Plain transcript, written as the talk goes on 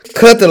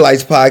Cut the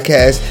Lights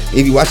Podcast.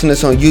 If you're watching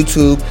us on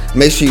YouTube,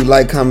 make sure you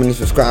like, comment, and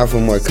subscribe for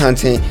more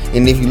content.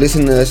 And if you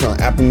listen to us on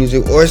Apple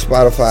Music or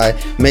Spotify,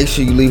 make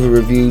sure you leave a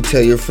review.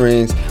 Tell your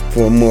friends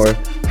for more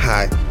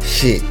hot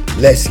shit.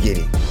 Let's get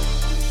it.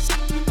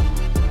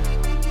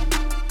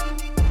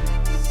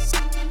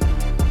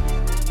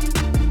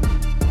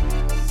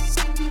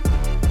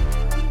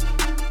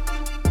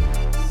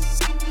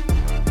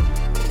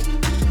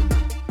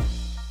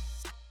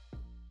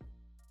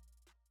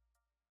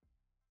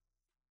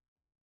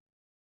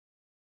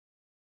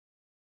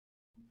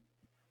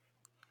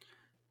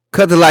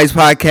 Cut the Lights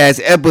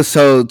Podcast,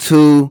 episode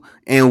 2,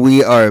 and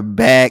we are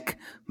back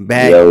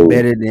Yo,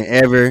 better than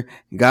ever.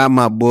 Got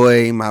my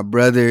boy, my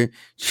brother,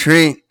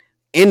 Trent,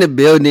 in the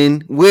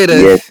building with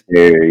yes, us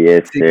sir,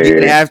 yes, to get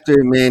sir. after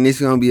it, man. This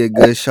is gonna be a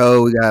good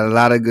show. We got a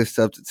lot of good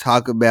stuff to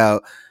talk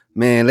about,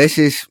 man. Let's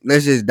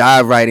just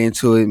dive right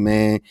into it,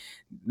 man.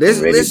 I'm Let's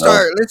ready, let's bro.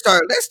 start let's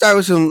start let's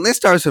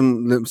start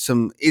with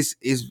some.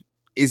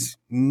 It's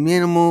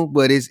minimal,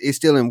 but it's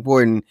still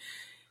important.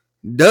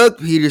 Doug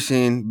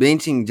Peterson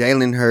benching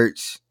Jalen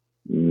Hurts,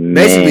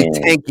 basically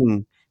Man,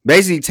 tanking,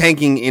 basically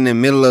tanking in the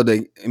middle of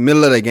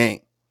the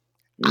game.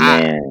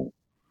 I man,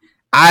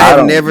 I I have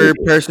don't get never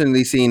it.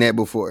 personally seen that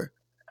before.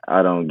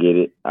 I don't get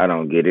it. I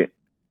don't get it.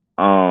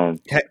 Um,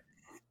 Okay,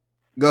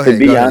 Go to ahead,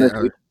 go be ahead. honest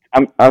with,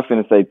 I was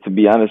gonna say, to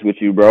be honest with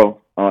you,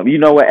 bro. You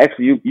know what?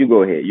 Actually, you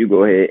go ahead. You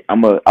go ahead.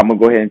 I'm gonna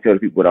go ahead and tell the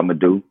people what I'm gonna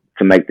do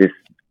to make this.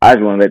 I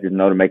just want to let this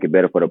know to make it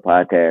better for the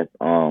podcast.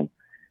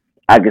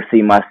 I can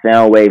see my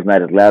sound waves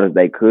not as loud as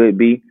they could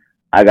be.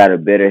 I got a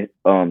better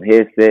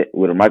headset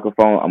with a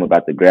microphone. I'm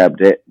about to grab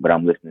that, but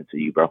I'm listening to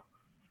you, bro. All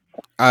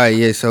right,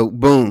 yeah. So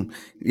boom,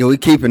 we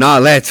keeping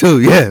all that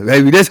too. Yeah,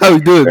 baby. That's how we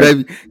do it, Sir.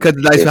 baby. Cut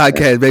the Lights Yes, sir.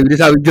 Podcast, baby.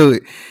 That's how we do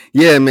it.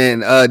 Yeah,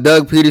 man.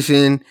 Doug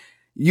Peterson.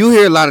 You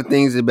hear a lot of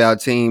things about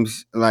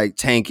teams like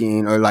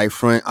tanking or like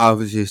front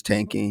offices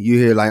tanking. You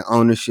hear like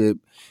ownership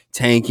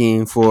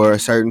tanking for a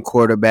certain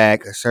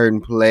quarterback, a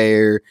certain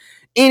player,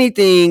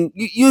 anything.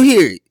 You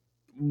hear it,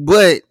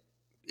 but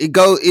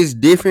it's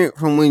different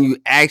from when you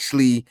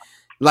actually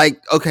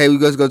like. Okay, we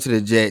just go to the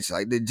Jets.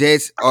 Like the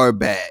Jets are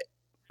bad.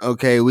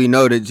 Okay, we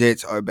know the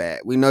Jets are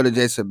bad. We know the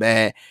Jets are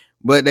bad,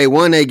 but they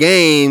won a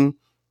game.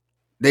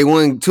 They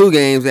won 2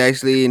 games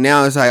actually, and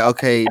now it's like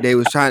okay,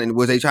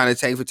 was they trying to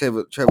tank for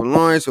Trevor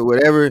Lawrence or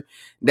whatever?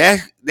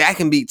 That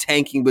can be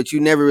tanking, but you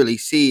never really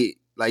see it.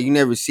 Like you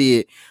never see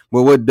it.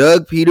 But what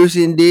Doug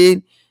Peterson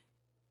did,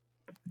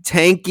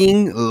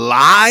 tanking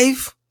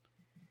live,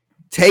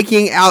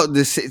 taking out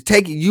the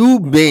taking you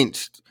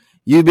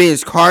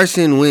benched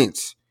Carson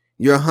Wentz,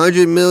 your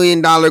 $100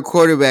 million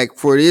quarterback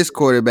for this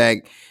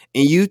quarterback,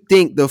 and you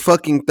think the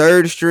fucking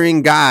third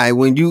string guy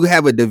when you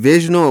have a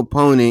divisional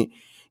opponent,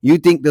 you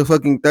think the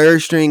fucking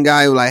third string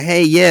guy was like,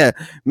 hey, yeah,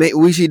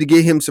 we should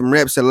get him some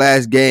reps the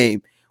last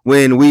game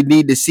when we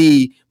need to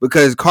see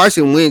because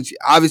Carson Wentz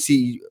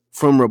obviously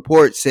from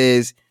report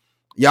says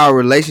y'all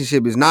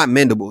relationship is not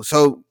mendable,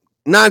 so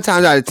 9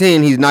 times out of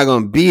 10 he's not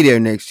gonna be there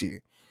next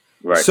year.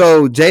 Right.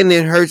 So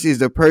Jalen Hurts is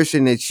the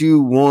person that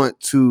you want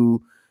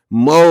to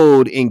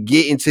mold and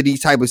get into these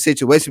type of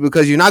situations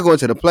because you're not going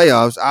to the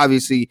playoffs,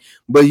 obviously,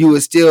 but you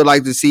would still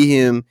like to see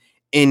him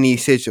in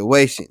these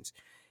situations.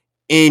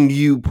 And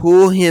you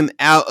pull him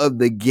out of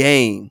the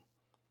game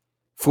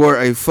for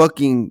a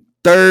fucking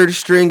third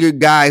stringer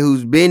guy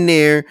who's been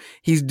there.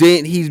 He's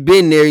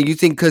been there. You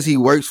think because he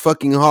works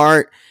fucking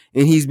hard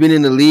and he's been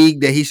in the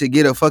league that he should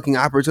get a fucking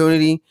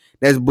opportunity?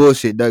 That's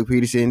bullshit, Doug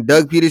Peterson.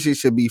 Doug Peterson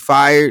should be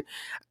fired.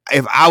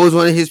 If I was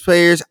one of his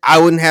players, I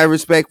wouldn't have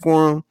respect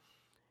for him.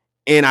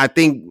 And I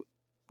think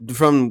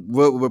from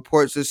what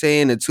reports are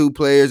saying, the 2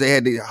 players they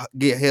had to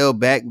get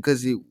held back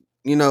because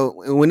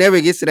whenever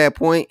it gets to that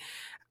point,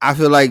 I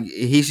feel like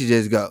he should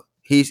just go.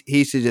 He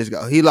should just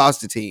go. He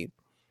lost the team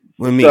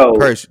with me So,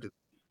 personally.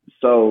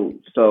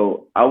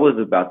 so I was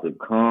about to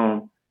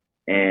come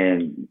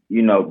and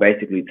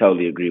basically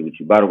totally agree with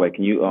you. By the way,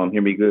 can you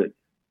hear me good?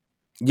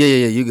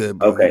 Yeah. You good,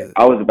 bro? You Okay, good?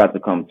 I was about to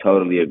come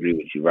totally agree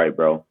with you, right,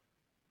 bro?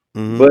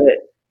 Mm-hmm. But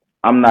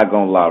I'm not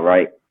gonna lie,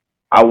 right?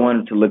 I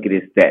wanted to look at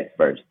his stats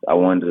first. I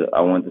wanted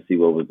to see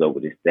what was up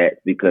with his stats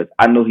because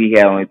I knew he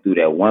had only threw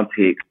that one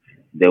pick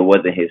that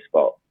wasn't his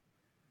fault.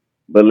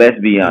 But let's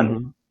be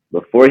honest. Mm-hmm.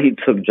 Before he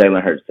took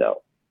Jalen Hurts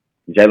out,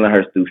 Jalen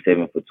Hurts threw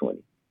 7 for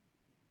 20.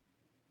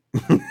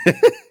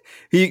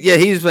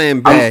 He's playing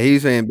I'm bad.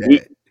 He's playing he,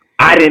 bad.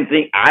 I didn't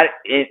think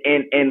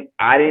and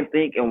I didn't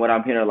think, and what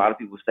I'm hearing a lot of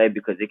people say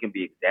because it can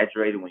be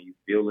exaggerated when you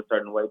feel a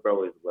certain way,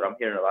 bro. Is what I'm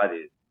hearing a lot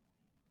is,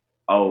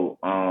 oh,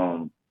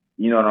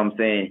 you know what I'm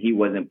saying? He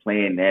wasn't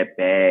playing that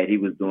bad. He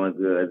was doing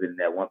good other than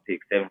that one pick,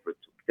 7 for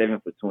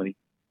 20,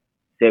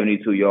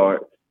 72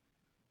 yards.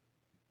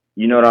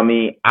 You know what I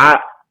mean? I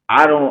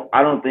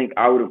don't think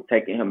I would have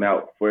taken him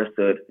out for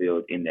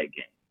Sudfeld in that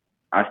game.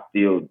 I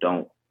still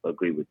don't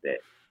agree with that.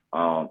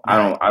 Right.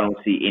 I don't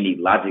see any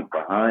logic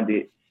behind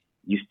it.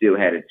 You still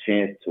had a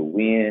chance to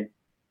win.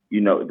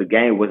 The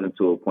game wasn't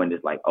to a point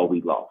that's like, oh,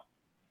 we lost.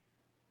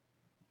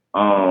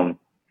 Um,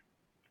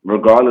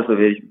 Regardless of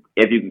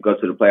if you can go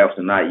to the playoffs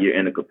or not, you're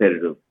in a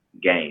competitive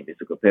game.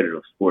 It's a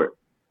competitive sport.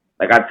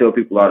 Like I tell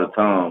people all the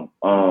time,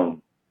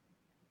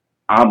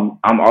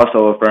 I'm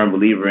also a firm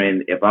believer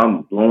in if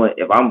I'm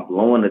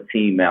blowing a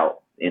team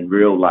out in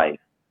real life,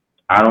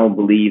 I don't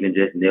believe in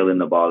just nailing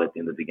the ball at the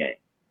end of the game.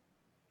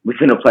 We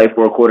finna play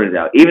 4 quarters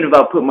out. Even if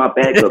I put my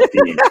backups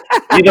in,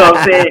 you know what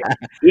I'm saying?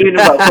 Even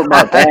if I put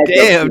my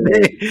backups Damn,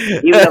 in,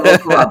 even if I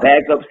put my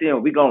backups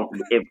in, we gon'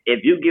 if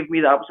you give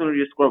me the opportunity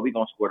to score, we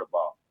gonna score the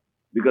ball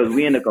because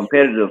we in a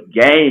competitive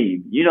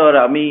game. You know what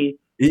I mean?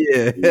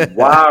 yeah.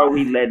 Why are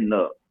we letting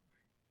up?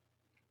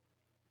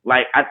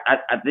 Like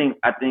I think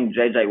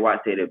JJ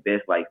Watt said it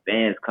best. Like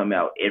fans come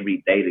out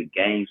every day to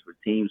games for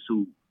teams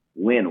who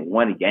win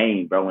one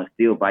game, bro, and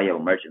still buy your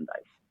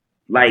merchandise.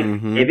 Like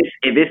hmm if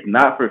it's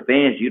not for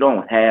fans, you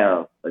don't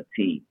have a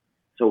team.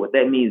 So what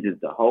that means is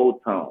the whole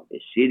time,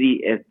 as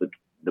shitty as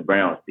the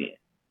Browns been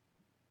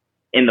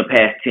in the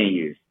past 10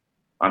 years,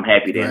 I'm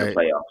happy they're in the Right.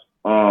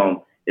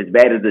 playoffs. As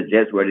bad as the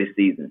Jets were this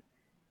season,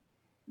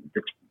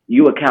 the,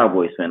 you a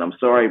Cowboys fan. I'm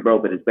sorry, bro,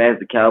 but as bad as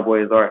the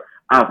Cowboys are,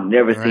 I've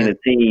never seen Right. a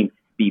team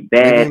be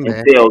They've bad been and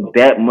bad. sell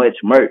that much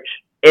merch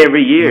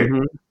every year.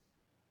 hmm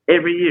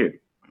Every year.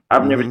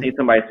 I've never hmm seen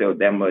somebody sell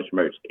that much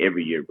merch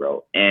every year,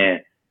 bro.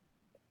 And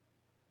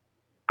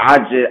I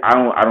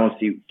don't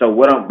see. So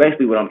what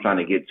I'm trying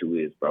to get to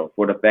is, bro,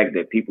 for the fact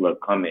that people are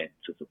coming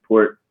to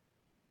support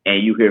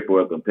and you here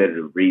for a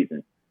competitive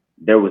reason,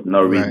 there was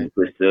no reason Right. to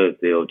put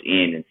Sudfeld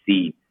in and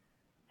see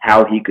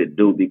how he could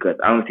do because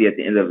I don't see at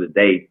the end of the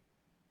day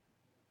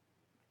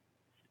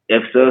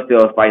if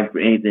Sudfeld is fighting for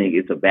anything,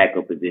 it's a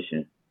backup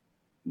position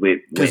with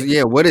Because Wentz.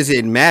 yeah, what does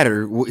it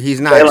matter?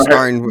 He's not Jalen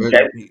Hurts, starting.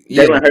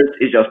 Yeah. Jalen Hurts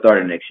is your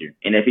starter next year,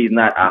 and if he's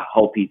not, I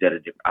hope he's at a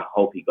different. I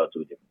hope he goes to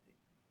a different team.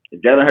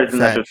 If Jalen Hurts is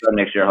not your Facts. starter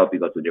next year, I hope he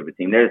goes to a different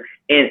team. And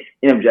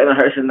if Jalen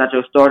Hurts is not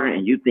your starter,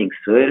 and you think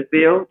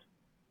Sudfeld,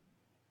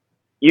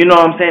 you know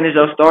what I'm saying, is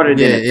your starter, Yeah.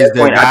 then at Is that the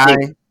point,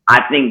 guy? I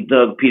think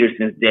Doug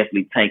Peterson's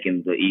definitely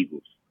tanking the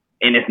Eagles,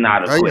 and it's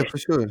not a Oh yeah, question. for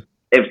sure.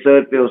 If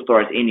Sudfeld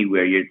starts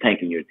anywhere, you're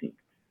tanking your team.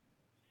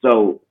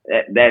 So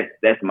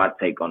that's my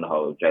take on the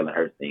whole Jalen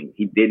Hurts thing.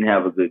 He didn't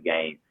have a good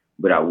game,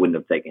 but I wouldn't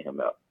have taken him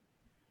out.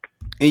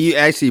 And you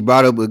actually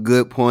brought up a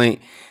good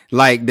point.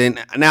 Like then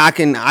now I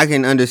can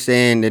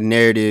understand the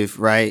narrative,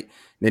 right?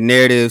 The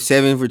narrative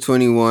 7 for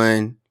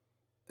 21,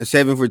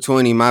 7 for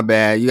 20. My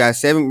bad. You got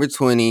 7 for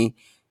 20.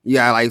 You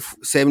got like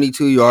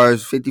 72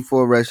 yards,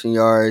 54 rushing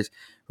yards,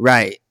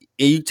 right?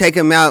 And you take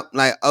him out,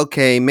 like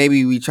okay,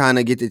 maybe we trying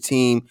to get the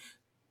team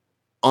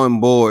on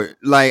board.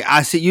 Like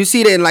I see, you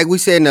see that, like we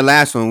said in the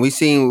last one, we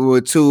seen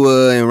with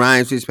Tua and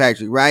Ryan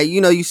Fitzpatrick, right?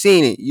 You know, you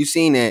seen it, you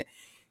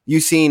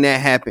seen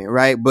that happen,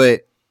 right?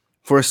 But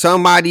for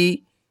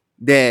somebody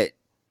that,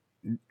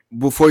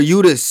 for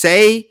you to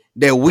say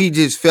that we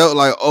just felt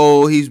like,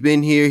 oh, he's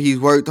been here, he's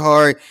worked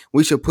hard,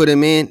 we should put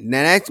him in.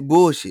 Now that's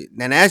bullshit.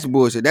 Now that's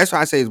bullshit. That's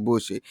why I say it's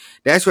bullshit.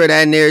 That's where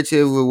that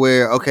narrative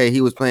where okay,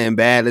 he was playing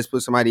bad, let's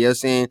put somebody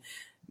else in.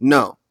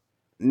 No,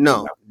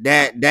 No, no,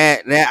 that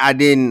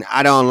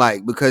I don't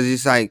like because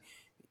it's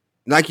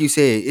like you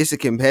said, it's a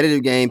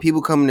competitive game.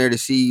 People come there to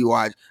see you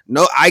watch.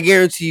 No, I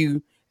guarantee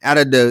you, out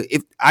of the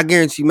if I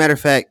guarantee, matter of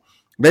fact,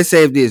 let's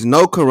say if there's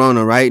no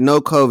corona, right? No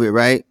COVID,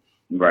 right?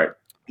 right,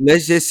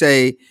 Let's just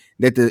say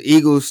that the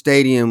Eagles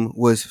stadium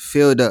was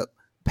filled up,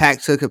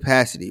 packed to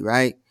capacity,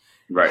 right?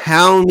 right.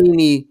 How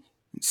many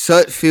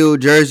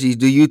Sutfield jerseys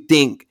do you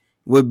think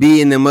would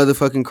be in the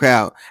motherfucking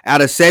crowd?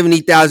 Out of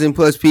 70,000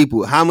 plus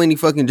people, how many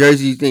fucking jerseys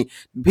do you think?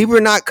 People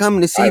are not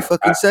coming to see I I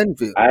fucking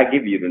Suttonfield. I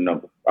give you the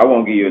number. I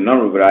won't give you a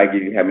number, but I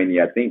give you how many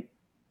I think.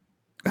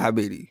 How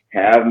many?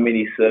 How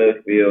many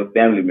Sudfield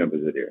family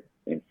members are there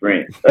and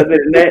friends? Other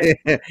than that,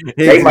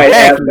 they might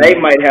have Exactly. they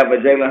might have a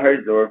Jalen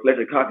Hurts or a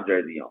Fletcher Cox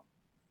jersey on.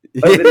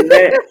 Other than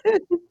that,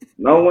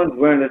 no one's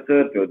wearing a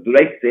Sudfield. Do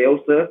they sell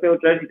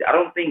Sudfield jerseys? I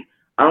don't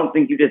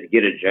think you just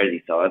get a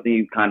jersey. So I think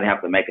you kind of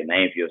have to make a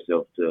name for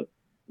yourself to.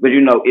 But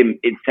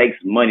it takes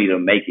money to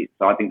make it.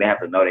 So I think they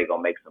have to know they're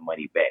gonna make some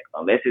money back.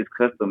 Unless it's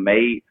custom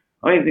made,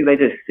 I don't even think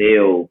they just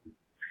sell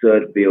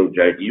Sudfield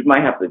jerseys. You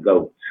might have to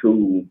go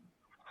to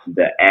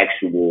the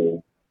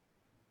actual,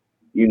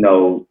 you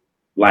know,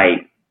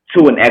 like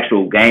to an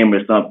actual game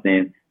or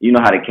something. You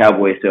know how the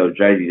Cowboys sell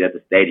jerseys at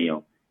the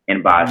stadium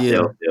and buy a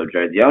Yeah. sell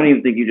jersey. I don't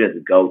even think you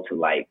just go to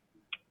like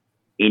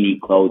any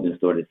clothing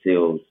store that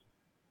sells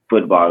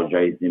football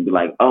jerseys and be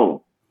like,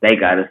 oh, they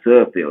got a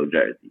Sudfield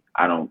jersey.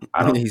 I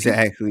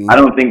Exactly.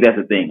 don't think that's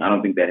a thing. I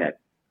don't think that happens.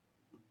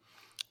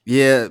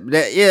 Yeah,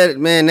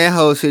 man, that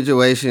whole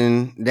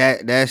situation,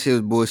 that shit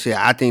was bullshit.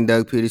 I think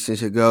Doug Peterson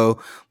should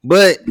go.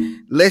 But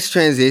let's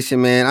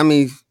transition, man. I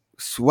mean,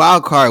 it's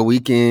wild card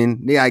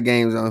weekend. They got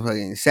games on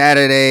fucking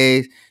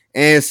Saturdays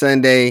and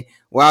Sunday.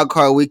 Wild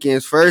card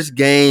weekend's first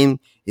game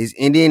is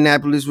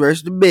Indianapolis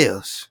versus the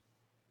Bills.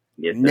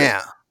 Yes, sir.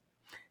 Now,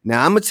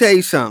 now I'm gonna tell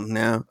you something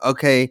now.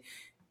 Okay.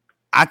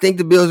 I think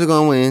the Bills are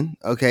gonna win.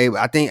 Okay,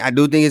 I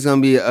do think it's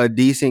gonna be a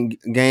decent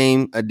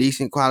game, a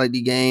decent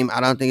quality game.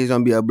 I don't think it's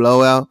gonna be a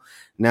blowout.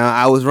 Now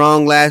I was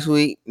wrong last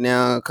week.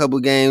 Now a couple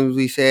games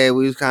we said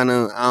we was kind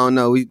of, I don't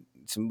know, we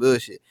some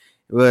bullshit,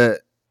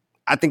 but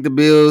I think the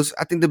Bills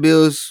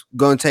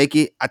gonna take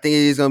it. I think it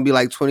is gonna be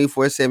like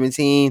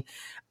 24-17.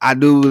 I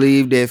do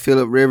believe that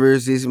Philip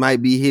Rivers, this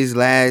might be his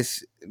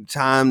last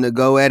time to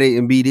go at it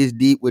and be this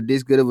deep with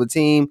this good of a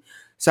team.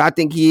 So I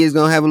think he is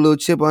gonna have a little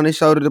chip on his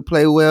shoulder to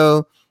play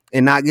well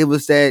and not give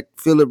us that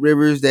Philip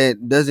Rivers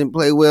that doesn't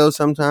play well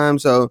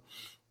sometimes. So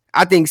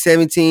I think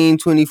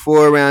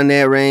 17-24 around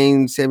that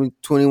range,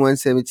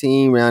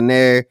 21-17 around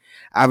there.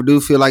 I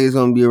do feel like it's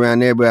gonna be around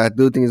there, but I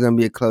do think it's gonna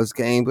be a close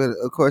game. But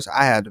of course,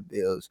 I have the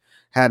Bills.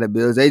 Have the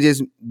Bills. They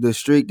just the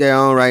streak they're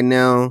on right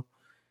now.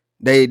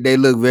 They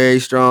look very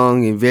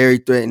strong and very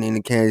threatening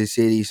in Kansas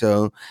City.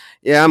 So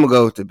yeah, I'm gonna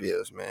go with the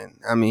Bills, man.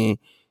 I mean,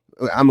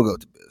 I'm gonna go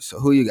with the Bills. So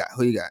who you got?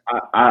 Who you got?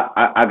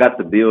 I got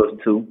the Bills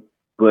too,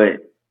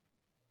 but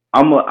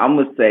I'm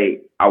gonna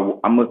say I'm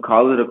gonna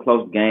call it a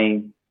close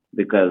game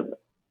because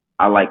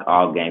I like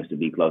all games to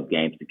be close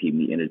games to keep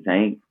me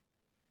entertained.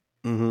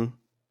 Mm-hmm.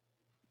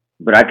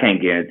 But I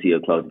can't guarantee a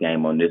close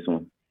game on this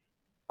one.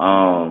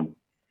 Um,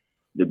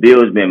 the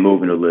Bills been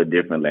moving a little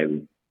different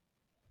lately.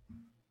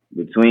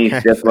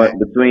 Fact.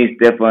 Between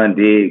Stephon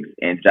Diggs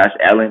and Josh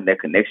Allen, that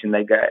connection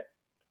they got,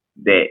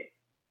 that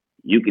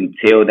you can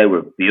tell they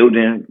were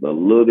building a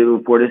little bit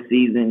before the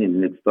season,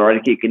 and it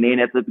started kicking in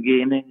at the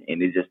beginning,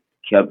 and it just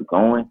kept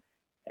going.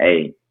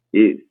 Hey,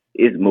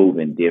 it's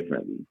moving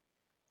differently,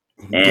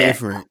 and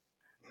Different.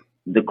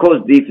 the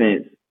Colts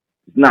defense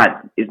is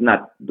not it's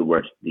not the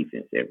worst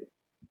defense ever,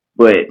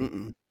 but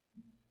Mm-mm.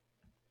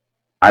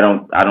 I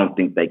don't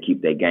think they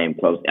keep that game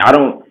close. I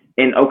don't.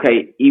 And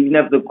okay, even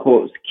if the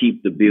Colts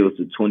keep the Bills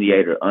to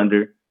 28 or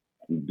under,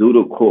 do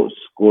the Colts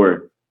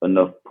score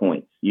enough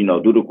points? Do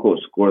the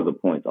Colts score the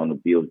points on the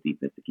Bills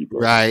defense to keep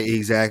up? Right.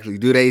 Exactly.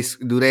 Do they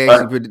A,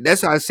 actually?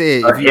 That's what I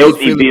said. If a you get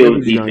healthy Philip Bills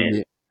Rivers, you're gonna defense,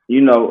 get.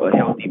 a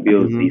healthy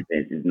Bills Mm-hmm.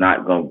 defense is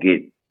not gonna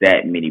get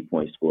that many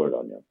points scored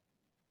on them.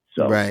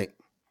 So Right.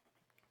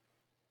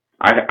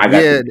 I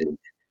got the Yeah. Bills.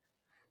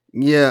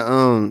 Yeah,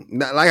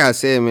 like I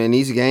said, man,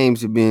 these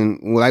games have been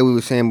like we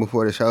were saying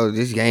before the show.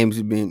 These games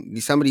have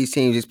been some of these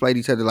teams just played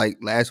each other like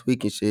last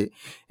week and shit,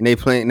 and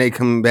they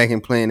coming back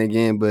and playing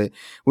again. But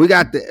we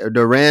got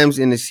the Rams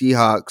and the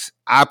Seahawks.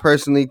 I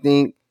personally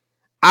think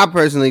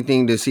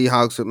the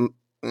Seahawks.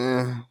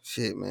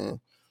 Shit, man.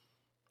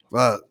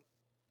 Fuck.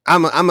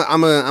 I'm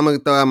gonna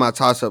throw out my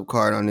toss up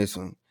card on this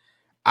one.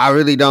 I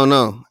really don't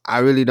know. I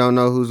really don't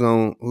know who's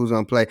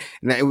gonna play.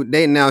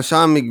 Now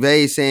Sean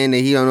McVay is saying that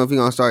he don't know if he's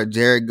gonna start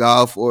Jared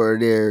Goff or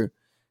their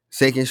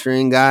second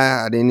string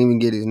guy. I didn't even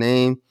get his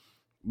name,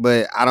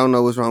 but I don't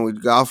know what's wrong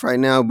with Goff right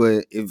now.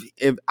 But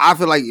if I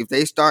feel like if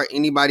they start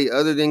anybody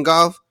other than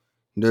Goff,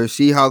 the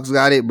Seahawks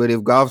got it. But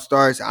if Goff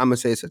starts, I'm gonna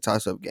say it's a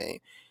toss up game.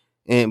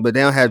 But they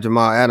don't have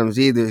Jamal Adams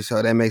either,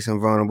 so that makes them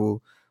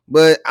vulnerable.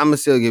 But I'm gonna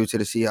still give it to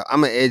the Seahawks.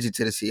 I'm gonna edge it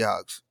to the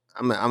Seahawks.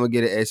 I'm gonna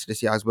get an edge to the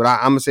Seahawks, but I'm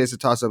gonna say it's a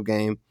toss up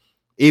game.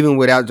 Even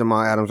without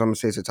Jamal Adams, I'm gonna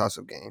say it's a toss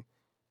up game.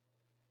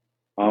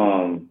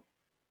 Um,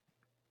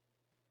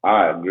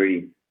 I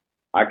agree.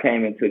 I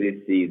came into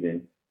this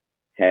season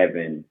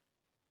having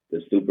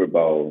the Super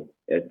Bowl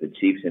as the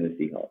Chiefs and the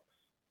Seahawks.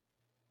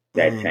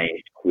 That Mm-hmm.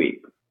 changed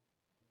quick.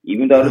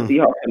 Even though the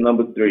Seahawks are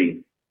number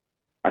three,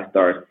 I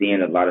started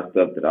seeing a lot of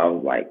stuff that I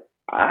was like,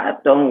 I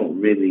don't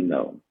really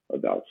know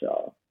about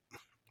y'all.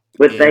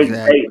 But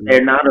Exactly.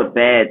 they're not a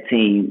bad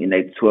team, and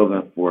they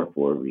 12-4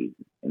 for a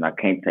reason, and I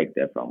can't take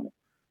that from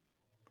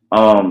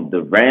them.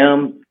 The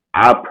Rams,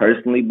 I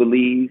personally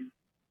believe,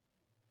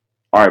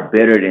 are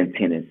better than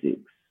 10-6.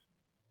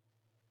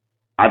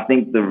 I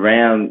think the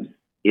Rams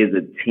is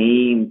a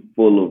team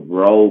full of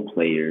role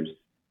players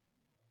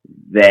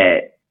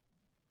that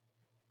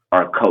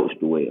are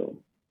coached well.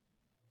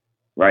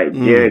 Right?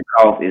 Mm. Jared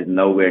Goff is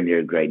nowhere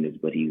near greatness,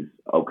 but he's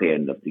okay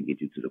enough to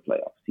get you to the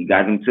playoffs. He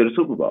got him to the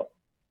Super Bowl.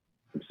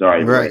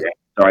 I'm Right.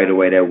 sorry the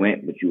way that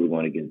went, but you were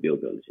going against Bill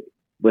Belichick.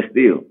 But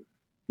still,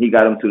 he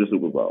got him to the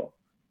Super Bowl.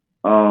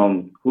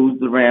 Who's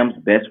the Rams'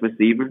 best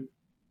receiver?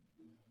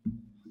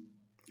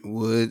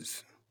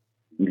 Woods.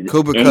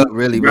 Cooper And Cup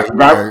really, but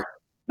he hurt.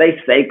 they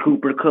say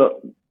Cooper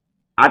Cup.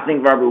 I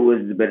think Robert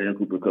Woods is better than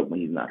Cooper Cup when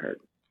he's not hurt.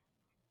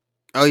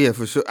 Oh yeah,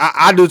 for sure.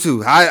 I do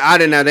too. I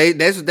don't know.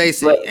 That's what they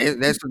But say.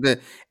 That's what the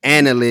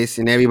analysts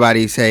and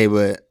everybody say.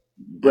 But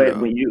you but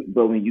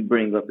know when you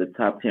bring up the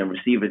top 10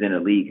 receivers in the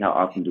league, how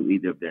often do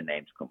either of their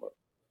names come up?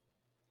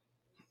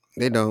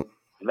 they don't.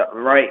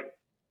 Right?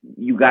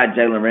 You got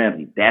Jalen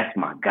Ramsey. That's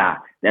my guy.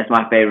 That's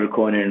my favorite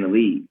corner in the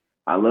league.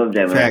 I love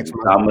Jalen Facts. Ramsey.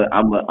 So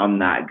I'm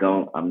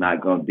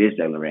not going to diss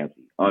Jalen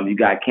Ramsey. You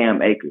got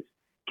Cam Akers.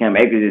 Cam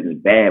Akers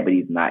isn't bad, but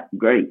he's not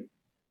great.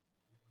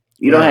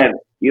 You don't Right. have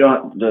you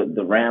don't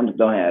the Rams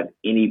don't have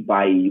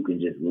anybody you can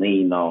just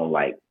lean on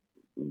like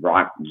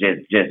rock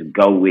just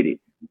go with it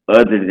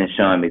other than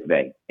Sean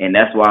McVay. And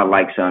that's why I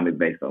like Sean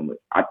McVay so much.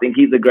 I think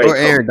he's a Or great coach.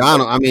 Aaron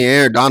Donald. I mean,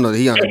 Aaron Donald.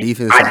 He on the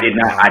defense I side did of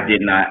the not ball, I man.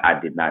 did not I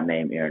did not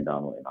name Aaron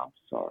Donald and I'm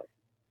sorry.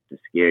 The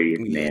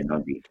scariest Yeah, man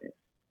on defense.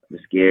 The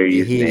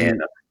yeah, scariest man he.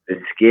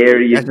 the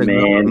scariest That's a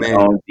grown man man.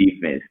 on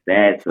defense.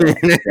 That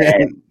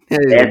That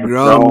is a that's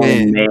grown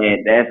grown man.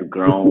 man. That's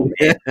grown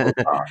man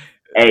football.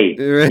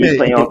 Hey, he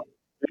play on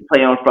Right.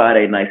 play on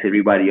Friday nights.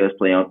 Everybody else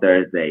play on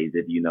Thursdays.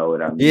 If you know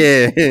what I mean.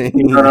 Yeah. You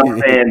know what I'm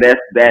saying? That's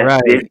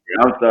Right. different.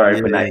 I'm sorry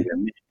for not Yeah. even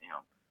mentioning him.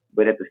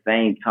 But at the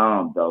same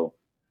time, though,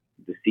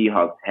 the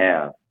Seahawks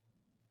have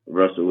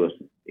Russell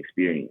Wilson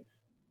experience.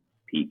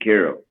 Pete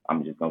Carroll.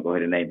 I'm just gonna go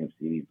ahead and name him.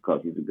 See, he's a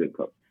coach. He's a good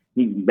coach.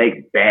 He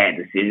makes bad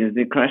decisions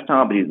in crunch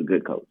time, but he's a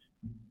good coach.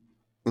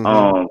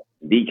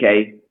 Mm-hmm.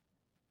 DK,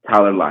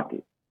 Tyler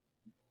Lockett.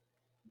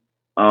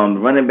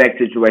 Running back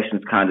situation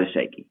is kind of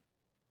shaky.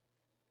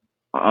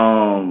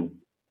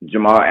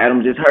 Jamal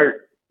Adams just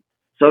hurt.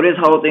 So this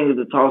whole thing is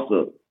a toss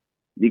up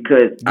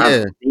because I've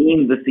Yeah.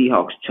 seen the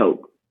Seahawks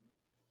choke.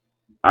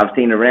 I've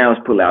seen the Rams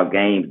pull out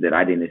games that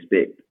I didn't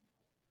expect.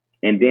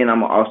 And then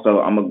I'm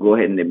gonna go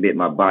ahead and admit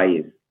my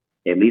bias.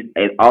 At least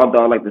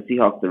although I like the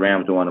Seahawks, the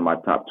Rams are one of my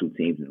top two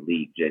teams in the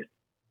league, just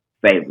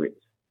favorites.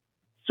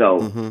 So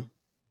Mm-hmm.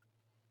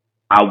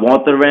 I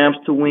want the Rams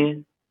to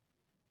win,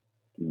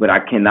 but I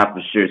cannot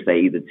for sure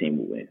say either team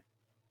will win.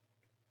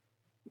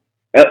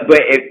 But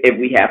if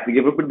we have to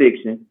give a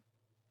prediction,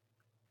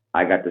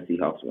 I got the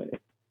Seahawks winning.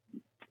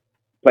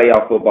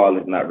 Playoff football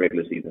is not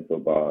regular season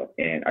football,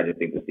 and I just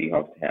think the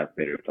Seahawks have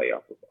better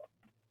playoff football.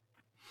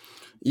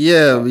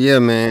 Yeah, So yeah,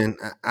 man.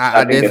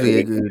 I I think that's what definitely they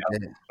agree do with now.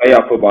 that.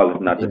 Playoff football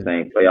is not the Yeah.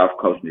 same. Playoff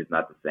coaching is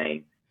not the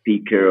same.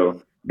 Pete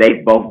Carroll,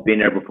 they've both been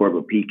there before,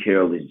 but Pete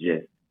Carroll is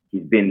just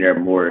he's been there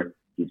more.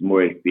 He's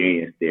more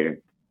experienced there.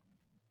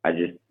 I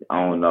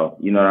don't know.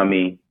 You know what I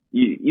mean?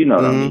 You know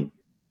what I Mm-hmm. mean?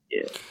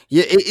 Yeah.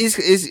 Yeah,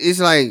 it's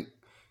like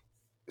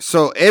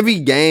so every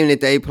game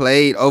that they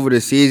played over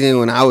the season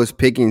when I was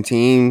picking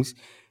teams,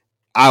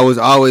 I was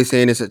always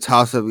saying it's a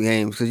toss up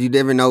game because you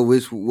never know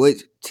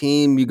which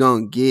team you're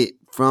gonna get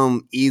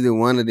from either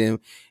one of them.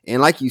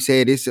 And like you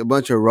said, it's a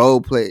bunch of role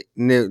play.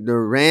 The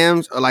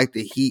Rams are like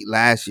the Heat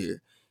last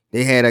year.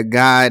 They had a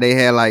guy, they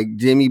had like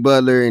Jimmy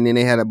Butler, and then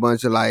they had a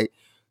bunch of like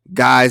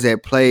guys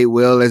that played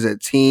well as a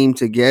team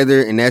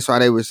together, and that's why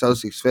they were so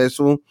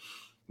successful.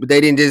 But they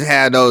didn't just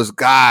have those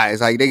guys.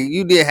 Like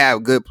you did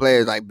have good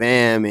players like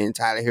Bam and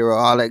Tyler Hero,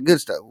 all that good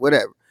stuff,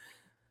 whatever.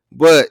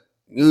 But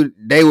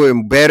they were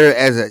better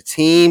as a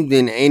team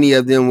than any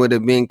of them would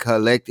have been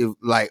collective,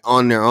 like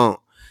on their own.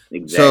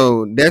 Exactly.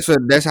 So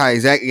that's how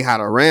exactly how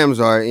the Rams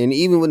are. And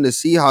even when the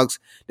Seahawks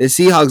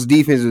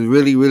defense was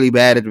really really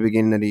bad at the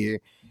beginning of the year,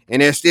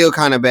 and they're still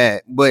kind of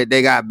bad, but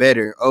they got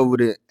better over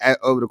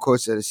the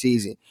course of the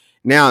season.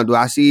 Now, do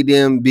I see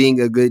them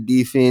being a good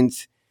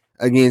defense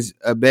against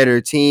a better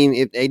team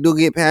if they do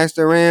get past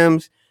the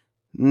Rams?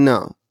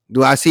 No.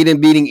 Do I see them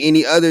beating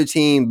any other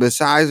team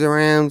besides the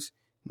Rams?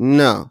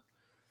 No.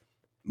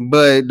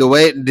 But the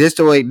way this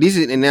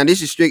is, and now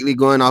this is strictly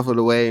going off of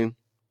the way.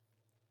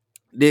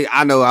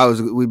 I know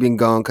we've been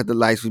gone, cut the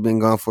lights, we've been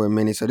gone for a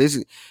minute. So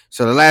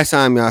the last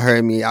time y'all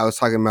heard me, I was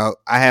talking about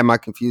I had my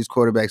confused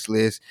quarterbacks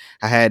list.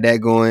 I had that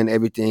going,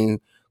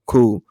 everything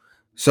cool.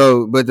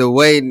 So, but the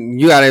way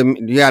you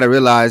gotta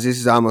realize this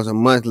is almost a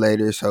month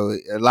later, so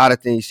a lot of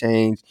things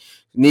change.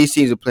 These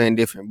teams are playing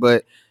different,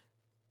 but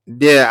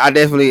yeah,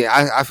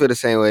 I feel the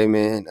same way,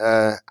 man.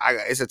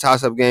 It's a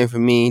toss up game for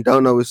me.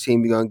 Don't know which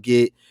team we're gonna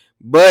get,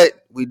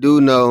 but we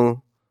do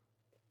know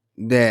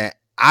that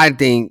I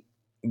think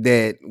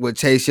that what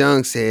Chase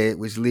Young said,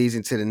 which leads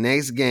into the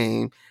next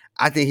game,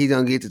 I think he's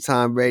gonna get to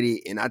Tom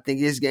Brady, and I think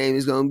this game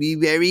is gonna be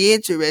very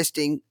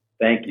interesting.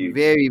 Thank you.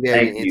 Very,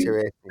 very Thank you.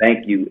 interesting.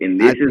 Thank you.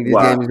 And I think this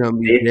game is gonna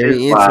be this is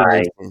very why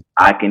interesting.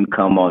 I can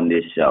come on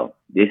this show.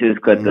 This is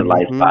Cut the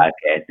Lights Hmm.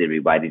 podcast,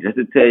 everybody. Just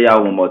to tell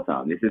y'all one more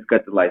time, this is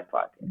Cut the Lights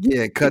podcast.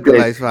 Yeah, cut the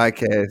Because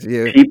lights podcast.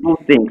 Yeah, people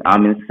think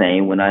I'm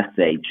insane when I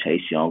say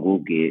Chase Young will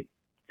get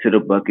to the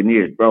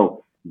Buccaneers,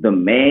 bro. The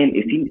man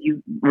is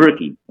he's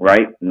rookie,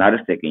 right? Not a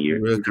second year.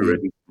 He's a rookie.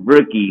 rookie.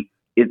 Rookie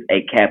is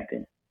a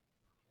captain.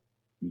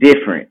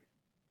 Different.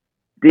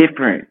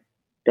 Different.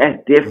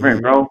 That's different,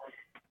 Hmm. bro.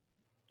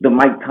 The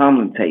Mike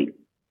Tomlin tape.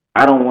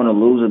 I don't want to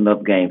lose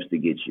enough games to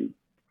get you.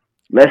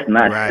 Let's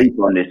not Right. sleep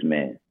on this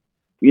man.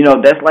 You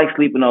know, that's like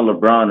sleeping on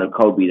LeBron or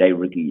Kobe their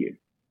rookie year.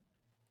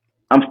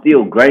 I'm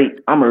still great.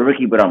 I'm a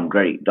rookie, but I'm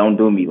great. Don't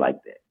do me like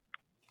that.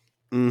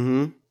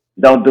 Hmm.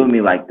 Don't do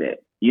me like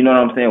that. You know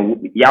what I'm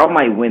saying? Y'all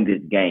might win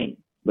this game,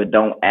 but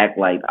don't act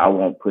like I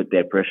won't put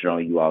that pressure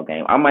on you all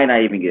game. I might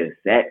not even get a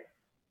sack.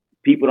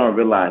 People don't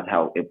realize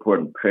how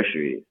important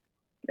pressure is.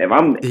 If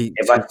I'm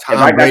To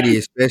Tom Brady,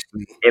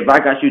 especially. if I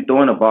got you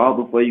throwing the ball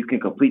before you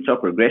can complete your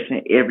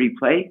progression every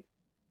play,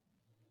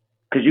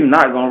 because you're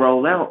not gonna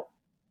roll out,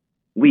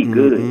 we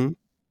good. Hmm.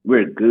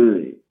 We're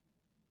good.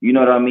 You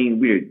know what I mean?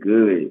 We're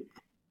good.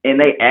 And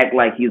they act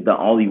like he's the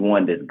only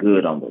one that's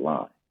good on the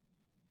line.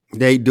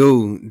 They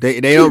do.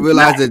 They don't He's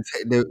realize not.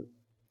 that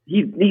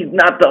He's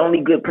not the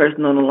only good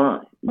person on the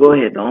line. Go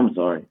ahead, though. I'm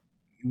sorry.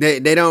 they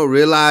don't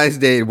realize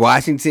that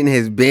Washington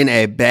has been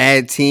a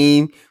bad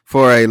team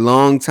for a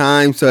long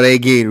time, so they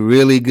get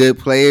really good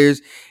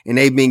players, and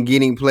they've been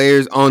getting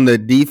players on the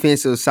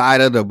defensive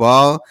side of the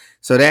ball.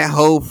 So that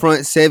whole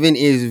front seven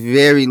is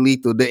very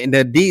lethal.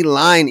 The D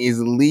line is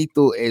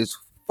lethal as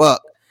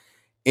fuck.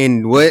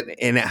 And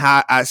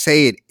how I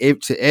say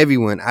it to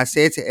everyone, I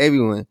say it to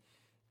everyone: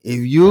 if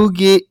you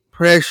get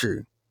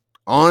pressure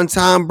on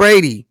Tom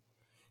Brady.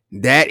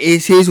 That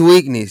is his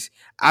weakness.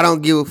 I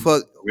don't give a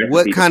fuck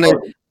what Recipe the kind of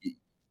Cardinals.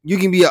 you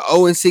can be an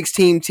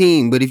 0-16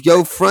 team, but if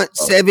your front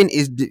seven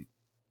is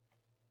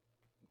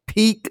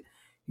peak,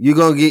 you're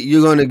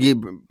gonna get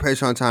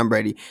pressure on Tom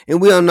Brady.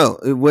 And we don't know.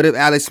 What if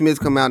Alex Smith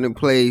come out and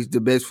plays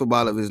the best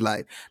football of his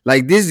life?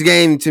 Like this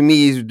game to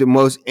me is the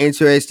most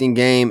interesting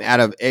game out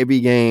of every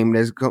game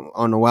that's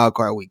on the wild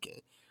card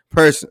weekend.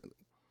 Personally,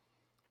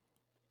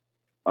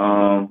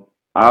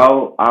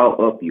 I'll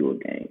up you a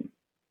game.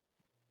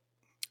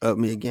 up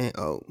me again.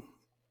 Oh,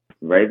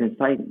 Ravens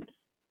Titans.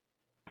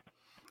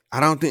 I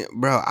don't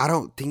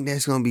think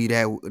that's gonna be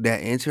that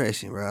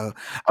interesting, bro. Okay,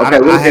 I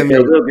we'll get haven't.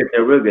 there. We'll get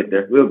there. We'll get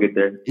there. We'll get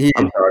there. Yeah,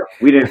 I'm sorry.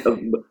 We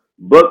didn't.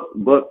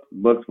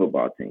 Bucks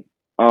football team.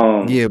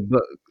 yeah,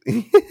 but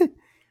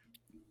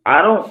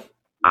I don't.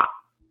 I,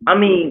 I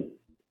mean,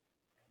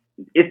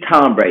 it's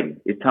Tom Brady.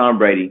 It's Tom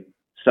Brady.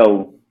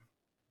 So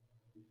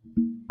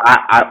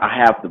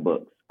I have the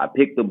Bucks. I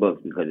picked the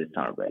Bucks because it's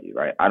Tom Brady,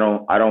 right? I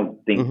don't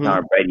think mm-hmm,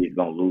 Tom Brady is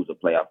gonna lose a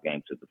playoff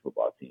game to the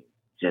football team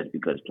just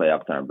because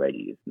playoff Tom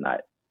Brady is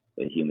not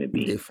a human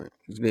being. different.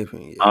 It's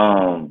different. Yeah.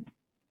 Um,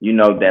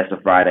 that's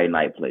a Friday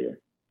night player.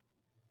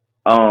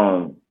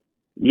 Um,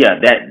 yeah,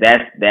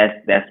 that's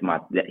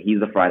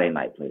he's a Friday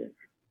night player.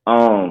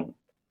 Um,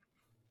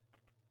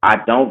 I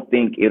don't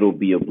think it'll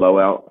be a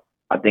blowout.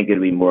 I think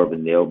it'll be more of a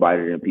nail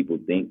biter than people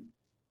think.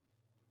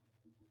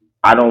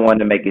 I don't want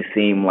to make it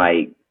seem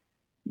like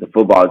the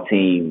football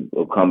team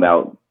will come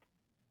out,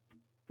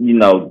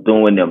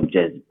 doing them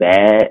just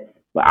bad.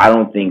 But I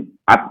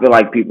feel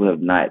like people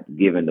have not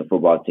given the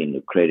football team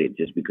the credit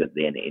just because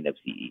they're in the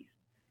NFC East.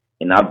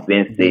 And I've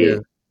been Yeah.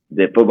 said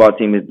the football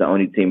team is the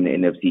only team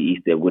in the NFC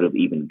East that would have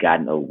even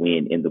gotten a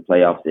win in the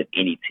playoffs if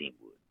any team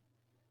would.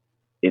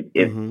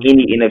 If Mm-hmm.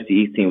 any NFC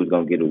East team was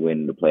going to get a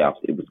win in the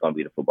playoffs, it was going to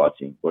be the football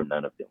team, or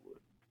none of them would.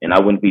 And I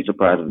wouldn't be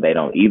surprised if they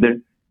don't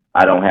either.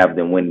 I don't have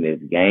them winning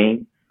this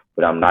game,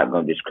 but I'm not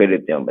going to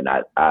discredit them. But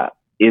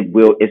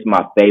it's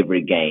my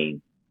favorite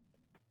game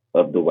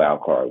of the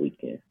wild card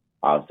weekend.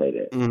 I'll say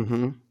that.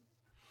 Mm-hmm.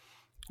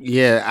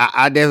 Yeah,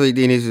 I definitely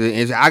think this is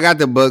interesting. I got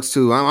the Bucks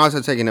too. I'm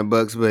also taking the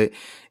Bucks, but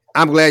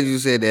I'm glad you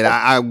said that.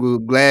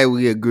 I'm glad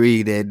we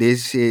agree that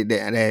this shit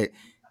that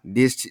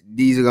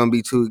these are gonna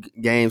be two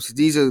games.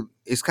 These are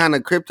it's kind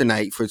of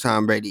kryptonite for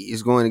Tom Brady.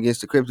 It's going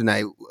against the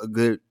kryptonite,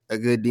 a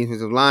good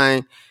defensive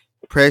line,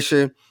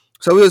 pressure.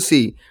 So we'll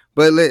see.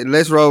 But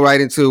let's roll right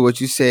into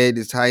what you said.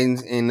 The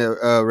Titans and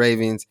the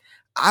Ravens.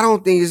 I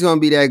don't think it's gonna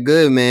be that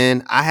good,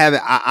 man.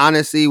 I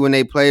honestly, when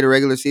they play the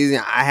regular season,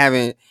 I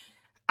haven't.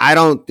 I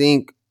don't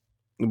think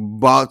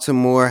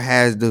Baltimore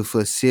has the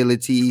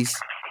facilities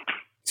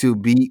to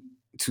beat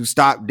to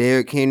stop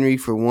Derrick Henry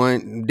for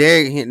one.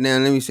 Now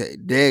let me say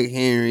Derrick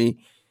Henry,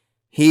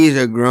 he's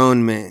a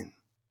grown man.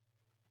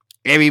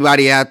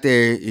 Everybody out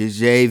there is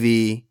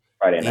JV,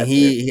 Friday and night player.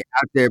 he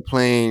out there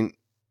playing.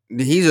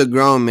 He's a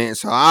grown man,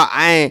 so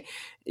I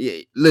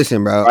ain't.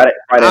 Listen, bro. Friday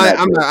night player.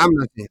 I'm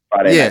not saying.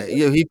 Friday Yeah, night player.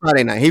 yeah. He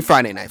Friday night. He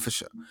Friday night for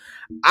sure.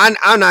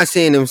 I'm not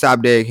saying them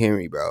stop Derrick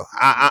Henry, bro.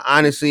 I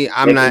honestly,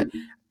 I'm not.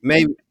 Listen,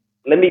 Maybe.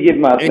 let me give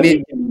my And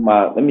it,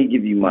 let me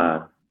give you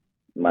my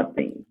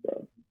things,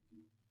 bro.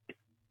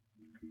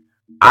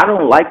 I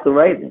don't like the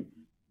Ravens.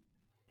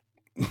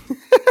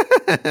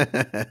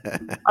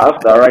 I'll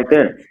start right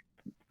there.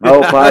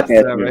 Whole That's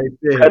podcast, right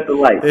there. cut the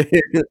lights.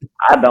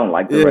 I don't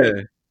like the Yeah.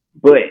 Ravens,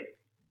 but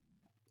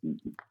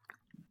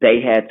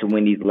they had to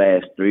win these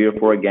last 3 or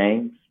 4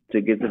 games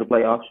to get to the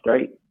playoffs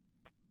straight.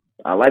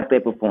 I like their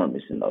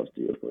performance in those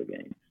 3 or 4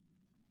 games.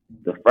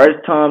 The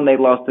first time they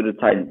lost to the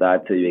Titans, I'll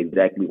tell you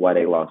exactly why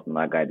they lost, and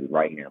I got it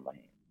right here in my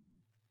hand.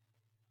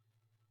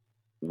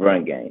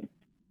 Run game.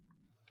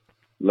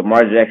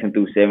 Lamar Jackson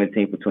threw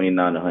 17 for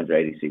 29,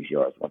 186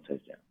 yards, 1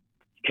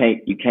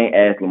 touchdown. You can't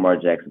ask Lamar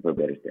Jackson for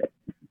better stats.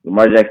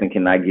 Lamar Jackson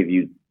cannot give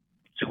you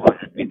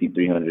 250,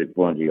 300,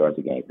 400 yards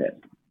a game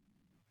passing.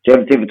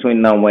 17 for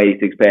 29,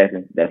 186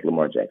 passing, that's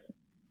Lamar Jackson.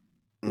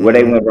 Where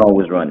they went wrong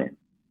was running.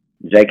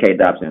 J.K.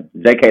 Dobbins,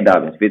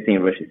 15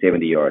 rushes,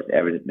 70 yards.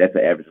 That's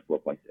an average of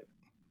 4.7.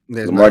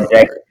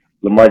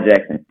 Lamar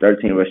Jackson,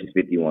 13 rushes,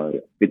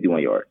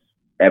 51 yards.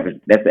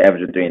 That's the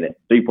average of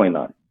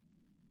 3.9.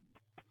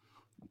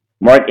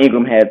 Mark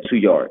Ingram had 2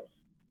 yards.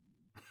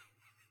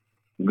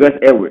 Gus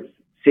Edwards,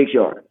 6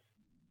 yards.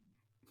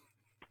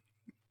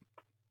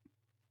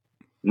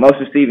 Most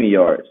receiving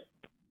yards.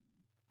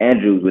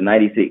 Andrews with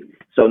 96.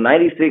 So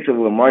 96 of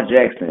Lamar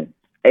Jackson,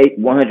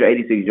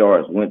 186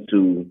 yards went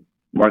to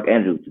Mark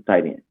Andrews, the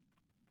tight end.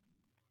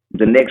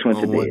 The next went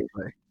to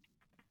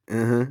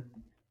Dez.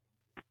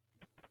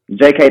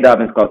 J.K.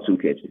 Dobbins caught 2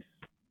 catches.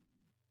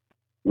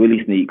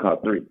 Willie Snead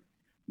caught 3.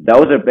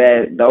 Those are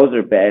bad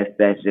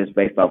stats just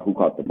based off who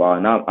caught the ball.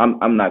 And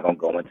I'm not gonna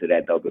go into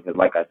that though, because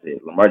like I said,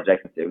 Lamar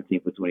Jackson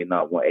 17 for 29,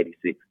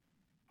 186.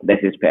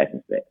 That's his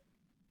passing stat.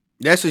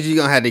 That's what you're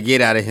gonna have to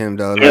get out of him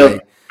though.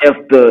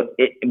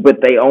 But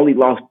they only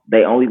lost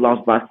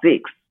by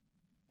 6.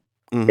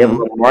 If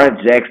Lamar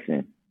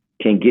Jackson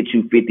can get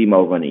you 50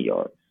 more running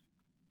yards,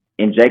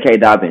 and J.K.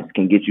 Dobbins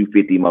can get you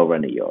 50 more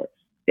running yards,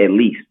 at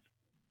least,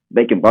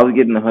 They can both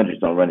get in the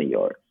hundreds on running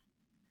yards.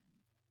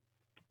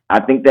 I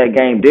think that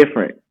game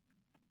different.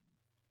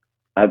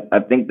 I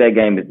think that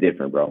game is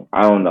different, bro.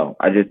 I don't know.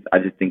 I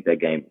just think that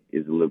game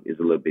is a little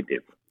bit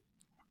different.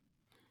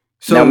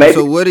 Now maybe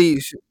So what do you?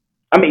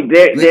 I mean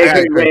I got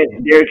a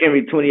question. Derrick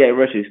Henry 28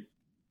 rushes,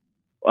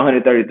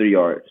 133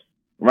 yards.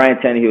 Ryan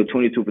Tannehill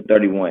 22 for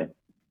 31,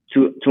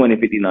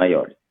 259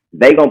 yards.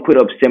 They gonna put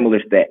up similar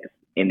stats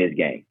in this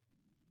game.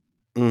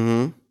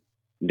 Mm-hmm.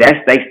 That's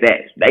they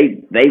stats.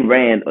 They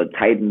ran a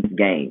Titans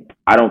game.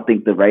 I don't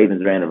think the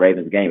Ravens ran a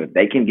Ravens game. If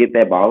they can get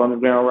that ball on the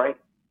ground right,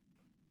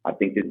 I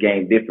think this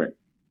game different.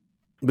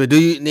 But do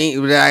you think?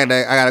 I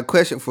got a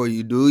question for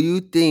you. Do you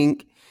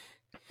think?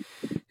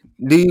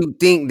 Do you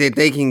think that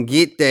they can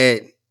get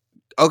that?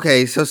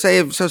 Okay, say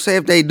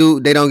if they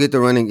don't get the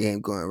running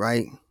game going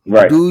right.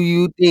 Right. Do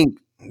you think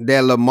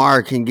that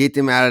Lamar can get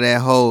them out of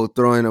that hole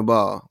throwing the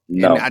ball?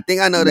 And No. I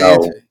think I know the No.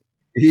 answer.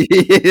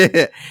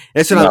 Yeah,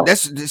 that's what I'm. No.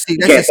 He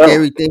That's a can't throw.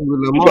 scary thing with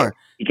He can't Lamar,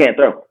 he can't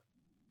throw.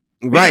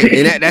 right?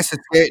 And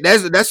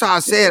that's how I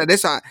said.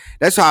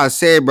 That's how I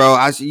said, bro.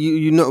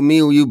 You know me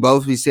and you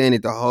both be saying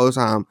it the whole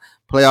time.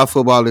 Playoff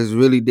football is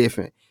really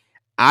different.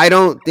 I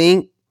don't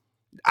think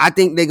I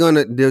think they're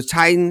gonna the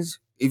Titans.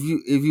 If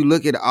you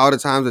look at all the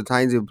times the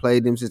Titans have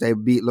played them since they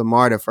beat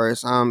Lamar the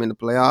first time in the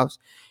playoffs,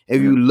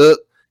 if you Mhm. look,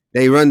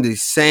 they run the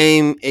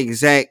same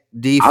exact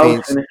I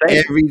was defense gonna say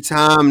every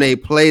time they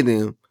play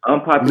them.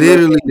 unpopular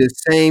Literally opinion. the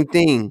same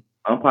thing.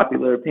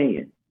 Unpopular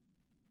opinion.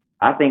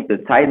 I think the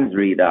Titans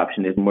read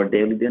option is more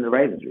deadly than the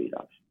Ravens read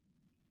option.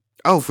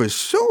 Oh, for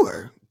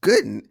sure.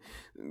 Good.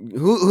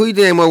 Who you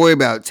think more worried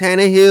about,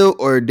 Tannehill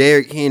or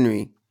Derrick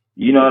Henry?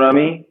 You know what I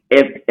mean?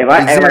 If I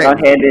act like I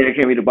Exactly. had Derrick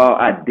Henry the ball,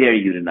 I dare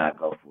you to not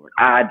go for it.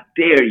 I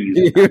dare you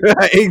to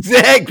not.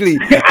 Exactly.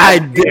 I I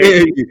dare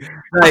dare you. you.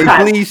 Like,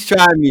 I please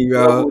try me,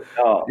 bro. bro,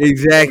 dog.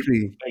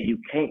 Exactly. You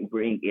can't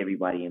bring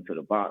everybody into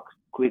the box.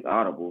 Quick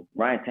audible.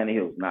 Ryan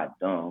Tannehill is not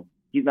dumb.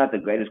 He's not the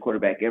greatest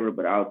quarterback ever,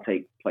 but I'll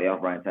take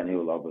playoff Ryan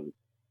Tannehill over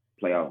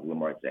playoff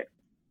Lamar Jackson.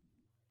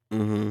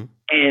 Mm-hmm.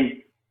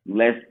 And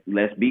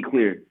let's be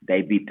clear,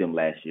 they beat them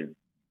last year.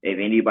 If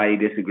anybody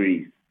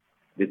disagrees,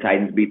 the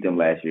Titans beat them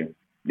last year.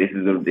 This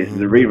is a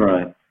Mm-hmm.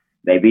 rerun.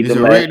 They beat It's them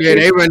a last yeah, year.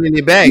 they running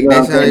it You back. know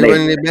That's what I'm how saying? they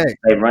running it back.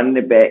 They running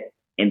it back,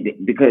 and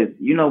because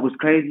you know what's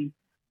crazy,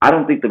 I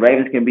don't think the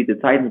Ravens can beat the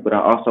Titans, but I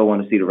also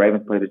want to see the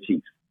Ravens play the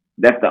Chiefs.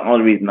 That's the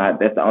only reason.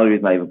 That's the only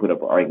reason I even put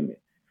up an argument.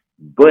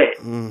 But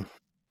Mm.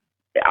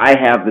 I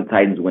have the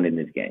Titans winning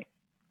this game.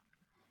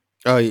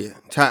 Oh yeah,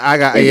 In I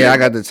their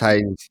got the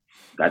Titans.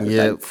 got the Yeah,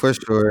 Titans. for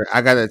sure.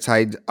 I got the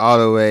Titans all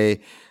the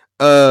way.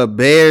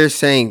 Bears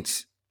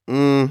Saints.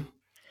 Mm,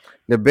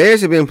 the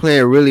Bears have been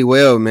playing really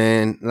well,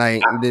 man.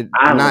 Like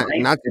I like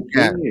not to the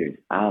cap. Bears.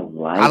 I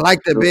I like like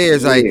the the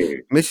Bears. Like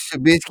Bears. Mr.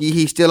 Trubisky,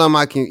 he's still on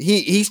my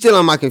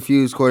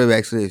confused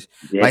quarterbacks list.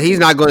 Like he's Definitely.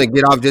 not going to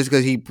get off just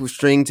because he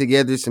string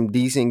together some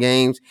decent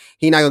games.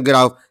 He's not gonna get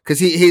off because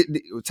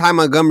Ty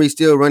Montgomery's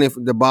still running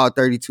the ball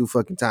 32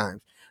 fucking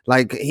times.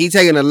 Like he's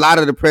taking a lot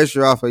of the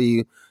pressure off of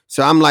you.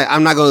 So I'm like,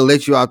 I'm not gonna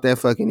let you off that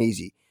fucking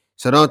easy.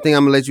 So don't think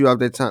I'm gonna let you off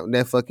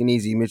that fucking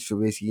easy, Mitch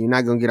Trubisky. You're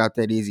not gonna get out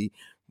that easy.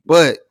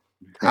 But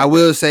I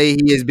will say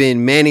he has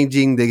been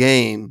managing the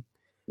game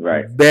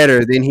Right.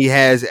 better than he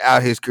has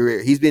out his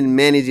career. He's been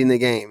managing the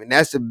game, and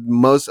that's the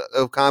most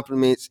of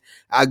compliments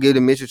I'll give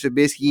to Mitchell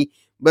Trubisky.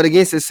 But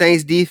against the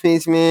Saints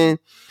defense, man,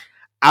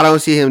 I don't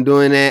see him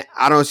doing that.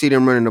 I don't see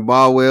them running the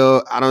ball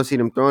well. I don't see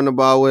them throwing the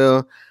ball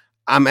well.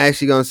 I'm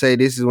actually gonna say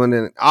this is one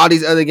of all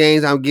these other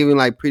games I'm giving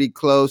like pretty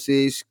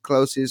closest,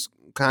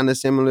 kind of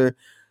similar.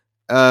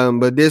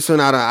 But this one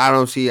I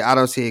don't see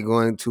it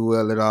going too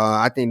well at all.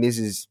 I think this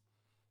is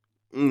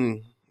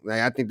like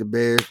I think the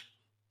Bears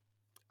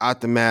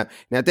out the map.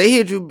 Now if they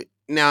hit you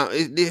now,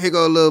 here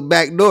go a little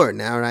back door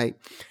now, right?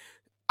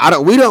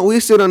 We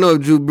still don't know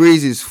if Drew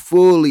Brees is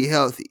fully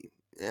healthy.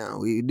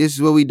 Now this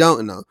is what we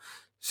don't know.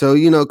 So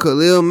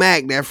Khalil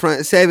Mack, that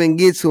front seven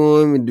get to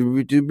him, and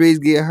Drew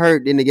Brees get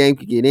hurt, then the game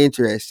could get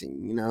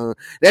interesting.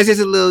 That's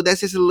just a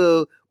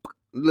little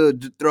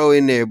throw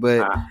in there.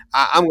 But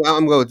I I'm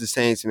going with the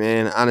Saints,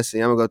 man. Honestly,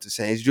 I'm gonna go with the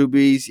Saints. Drew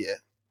Brees, yeah,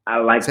 I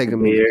like take the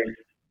him in. Bears.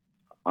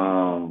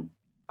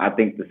 I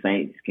think the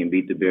Saints can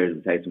beat the Bears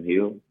with Taysom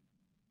Hill.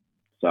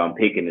 So I'm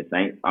picking the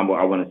Saints. I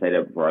want to say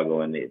that before I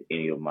go into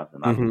any of my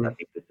synopsis. Mm-hmm. I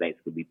think the Saints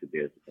could beat the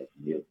Bears with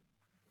Taysom Hill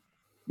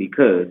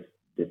because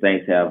the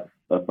Saints have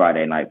a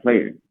Friday night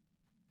player.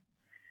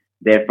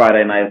 That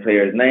Friday night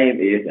player's name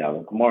is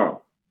Alvin Kamara.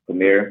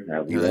 Kamara,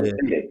 however you Oh, want to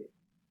yeah. say it.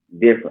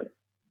 Different.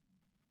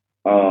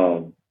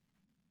 Um,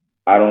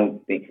 I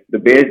don't think the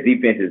Bears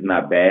defense is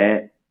not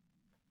bad.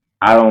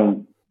 I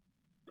don't.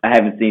 I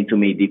haven't seen too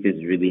many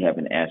defenses really have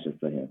an answer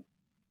for him,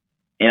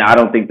 and I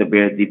don't think the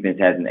Bears defense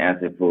has an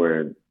answer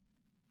for.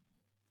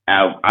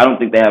 I don't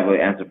think they have an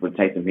answer for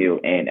Taysom Hill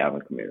and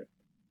Alvin Kamara.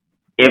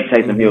 If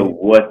Taysom Hill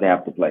Mm-hmm. was to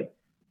have to play,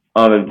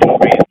 if Drew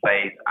Brees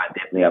plays, I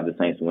definitely have the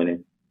Saints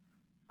winning.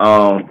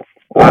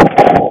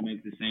 I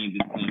make the same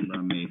disclaimer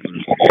I made for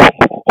the Bears.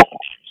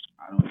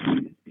 I don't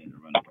see this being a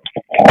runaway.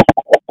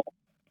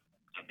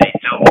 If they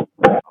do,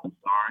 I'm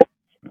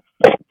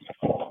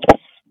sorry.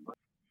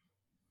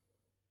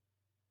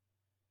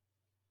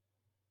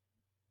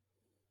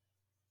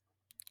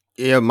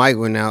 Yeah, Mike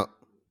went out.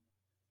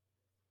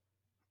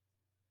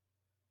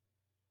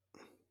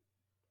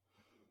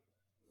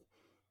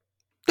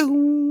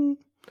 Doom.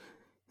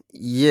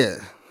 Yeah.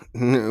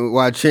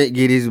 While Trent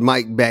get his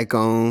mic back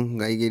on,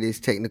 like get his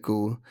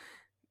technical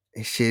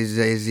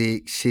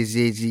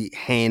shizzy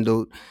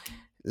handled.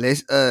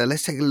 Let's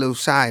take a little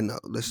side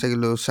note. Let's take a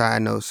little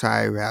side note,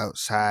 side route,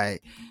 side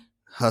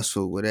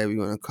hustle, whatever you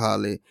want to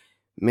call it.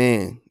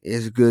 Man,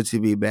 it's good to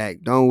be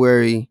back. Don't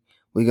worry.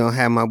 We're gonna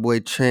have my boy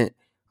Trent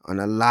on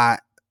a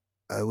lot.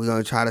 We're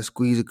gonna try to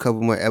squeeze a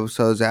couple more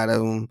episodes out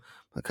of him.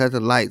 Because the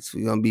lights,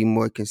 we're gonna be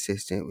more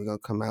consistent. We're gonna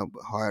come out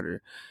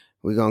harder.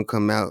 We're gonna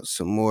come out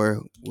some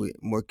more with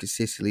more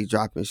consistently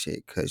dropping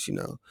shit. Cause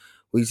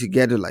we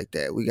together like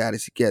that. We got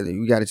it together.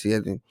 We got it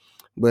together.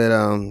 But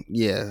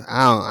yeah,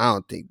 I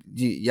don't think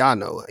y'all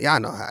know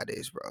how it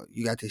is, bro.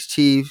 You got this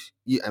Chiefs.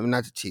 I mean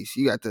not the Chiefs.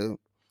 You got the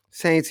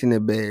Saints and the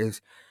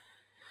Bears.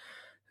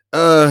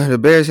 The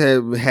Bears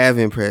have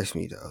impressed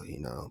me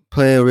though.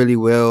 Playing really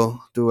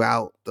well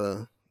throughout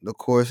the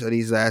course of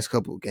these last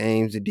couple of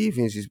games. The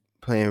defense is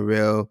playing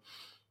real,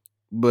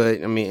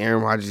 but I mean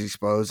Aaron Rodgers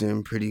exposed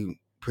him pretty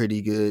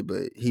good.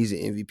 But he's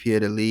the MVP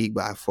of the league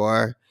by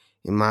far,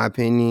 in my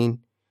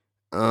opinion.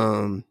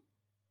 Um,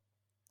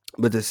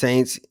 but the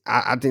Saints,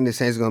 I think the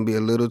Saints are gonna be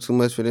a little too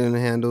much for them to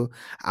handle.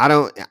 I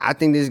don't. I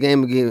think this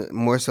game will get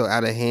more so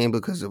out of hand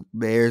because the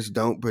Bears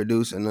don't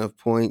produce enough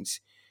points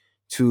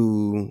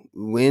to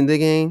win the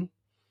game.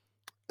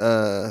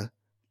 Uh,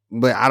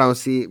 but I don't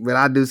see it. But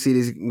I do see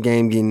this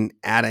game getting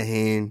out of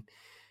hand,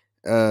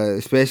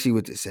 especially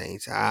with the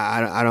Saints.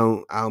 I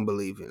don't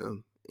believe in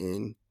them.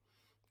 And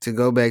to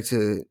go back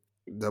to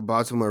the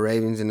Baltimore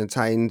Ravens and the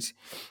Titans,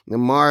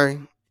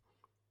 Lamar,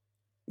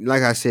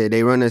 like I said,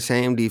 they run the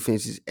same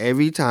defenses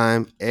every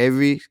time,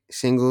 every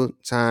single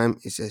time.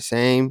 It's the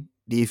same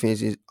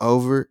defenses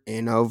over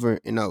and over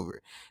and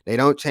over. They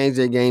don't change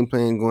their game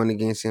plan going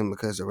against him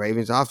because the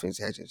Ravens offense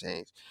hasn't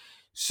changed.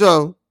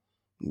 So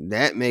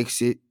that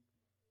makes it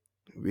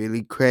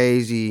really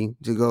crazy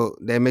to go.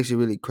 That makes it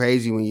really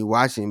crazy when you're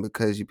watching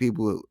because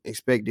people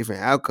expect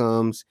different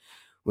outcomes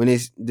when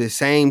it's the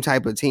same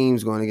type of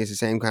teams going against the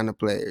same kind of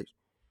players.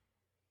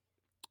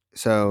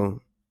 So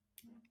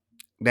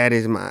that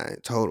is my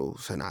total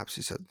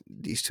synopsis of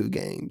these two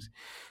games.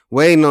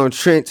 Waiting on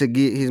Trent to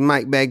get his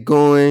mic back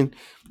going.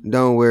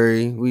 Don't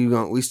worry,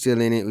 we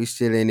still in it. We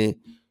still in it.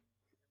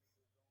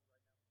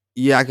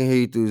 Yeah, I can hear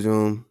you through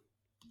Zoom.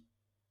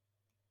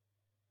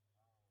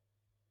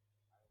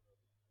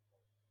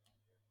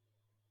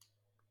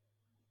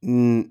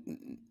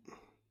 Mm,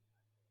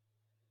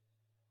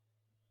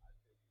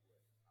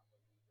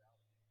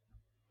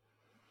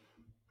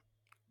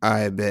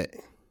 I bet.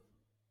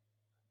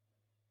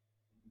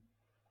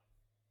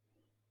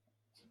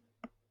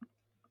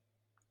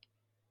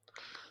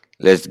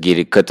 Let's get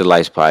it. Cut the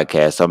lights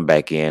podcast. I'm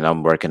back in.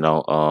 I'm working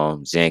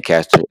on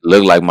Zencaster.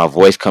 Look like my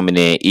voice coming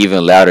in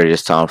even louder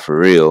this time for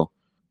real.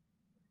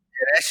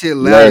 That shit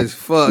loud Let's as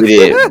fuck. get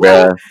it,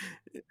 bruh.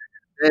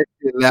 That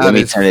shit Let loud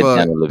me as turn it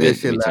down fuck. a little That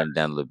bit. Let shit me loud. turn it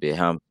down a little bit.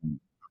 How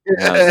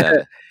I'm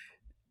sounding?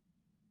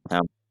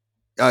 How,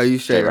 Oh, you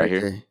straight straight right right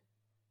here. there.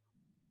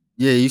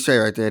 Yeah, you straight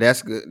right there.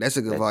 That's good. That's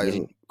a good Let's get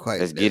it. volume. Quite.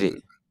 Let's That's get good.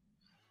 it.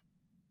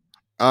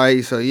 All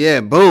right, so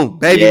yeah, boom,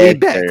 baby, we Yes,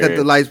 back. Cut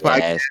the sir. lights podcast.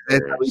 Yes,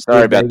 That's how sir. we do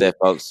Sorry it, about baby. that,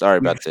 folks. Sorry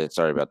about that.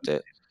 Sorry about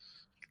that.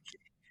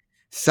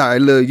 Sorry,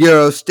 little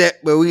Euro step,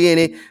 but we in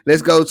it.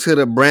 Let's go to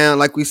the Brown.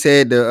 Like we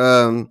said,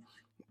 the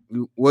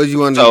what you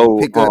want to So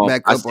pick up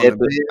back up on the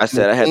I Bears and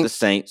the said I had the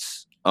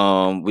Saints,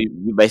 Saints.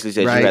 We basically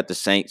said you right? had the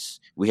Saints.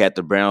 We had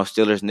the Browns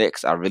Steelers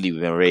next. I really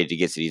been ready to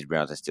get to these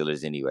Browns and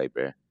Steelers anyway,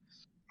 bro.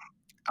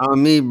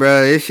 On me,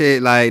 bro. This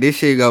shit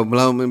go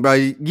blow me, bro.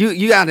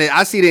 You got it.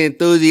 I see the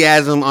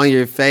enthusiasm on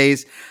your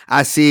face.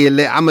 I see it.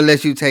 I'm gonna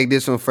let you take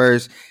this one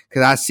first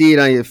because I see it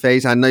on your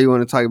face. I know you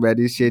want to talk about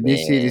this shit. This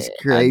shit Man, is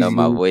I know crazy to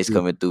my me voice too.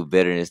 coming through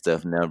better and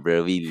stuff now,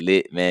 bro. We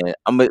lit, man.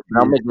 I'm Yeah.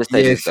 gonna just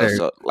say this Yes, though. sir.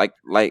 So, like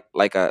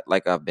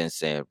I've been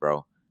saying,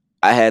 bro.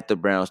 I had the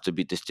Browns to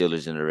beat the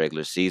Steelers in the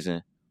regular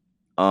season.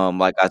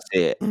 Like I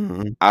said,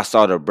 Mhm. I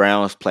saw the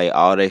Browns play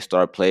all their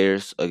star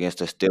players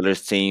against a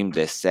Steelers team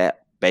that sat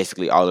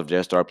basically all of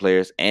their star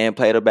players and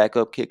played a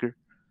backup kicker.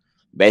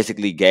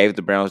 Basically, gave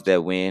the Browns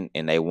that win,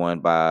 and they won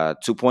by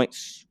 2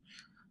 points.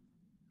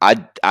 I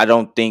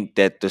don't think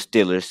that the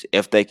Steelers,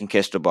 if they can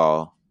catch the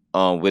ball,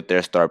 with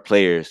their star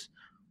players,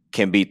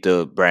 can beat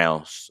the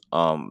Browns.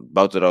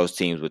 Both of those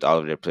teams with all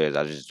of their players,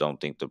 I just don't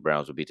think the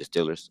Browns will beat the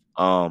Steelers.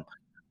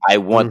 I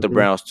want the Mhm.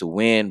 Browns to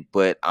win,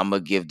 but I'm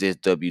gonna give this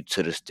W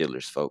to the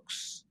Steelers,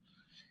 folks.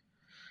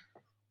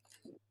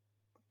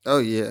 Oh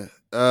yeah.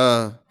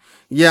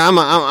 Yeah.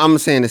 I'm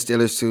saying the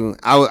Steelers too.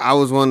 I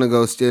was wanting to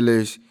go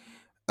Steelers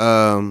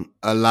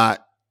a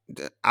lot.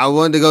 I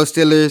wanted to go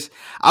Steelers.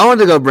 I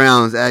wanted to go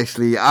Browns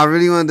actually. I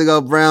really wanted to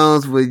go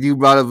Browns, but you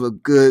brought up a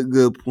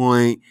good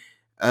point.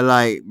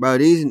 Like, bro,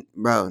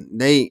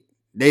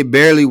 they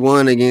barely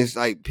won against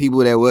like people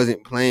that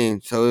wasn't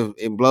playing. So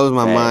it blows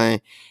my Facts.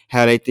 mind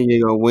how they think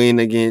they're gonna win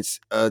against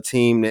a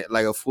team that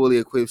like a fully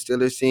equipped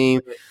Steelers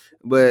team.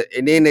 But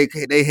and then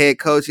they head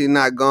coaching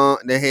not gone.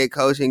 The head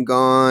coaching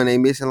gone. They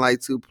missing like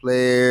two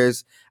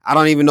players. I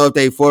don't even know if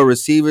they four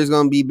receivers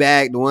gonna be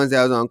back. The ones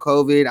that was on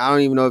COVID. I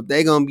don't even know if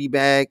they gonna be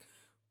back.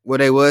 Where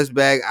they was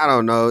back. I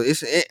don't know.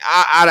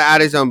 I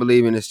just don't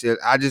believe in the still.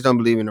 I just don't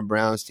believe in the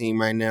Browns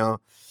team right now.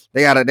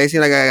 They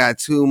seem like I got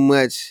too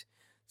much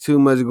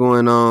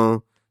going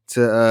on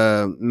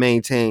to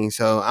maintain.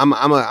 So I'm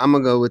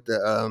gonna go with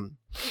the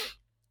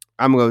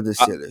I'm gonna go with the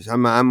I, Steelers.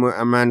 I'm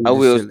running I the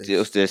will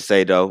still Steelers. still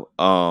say though,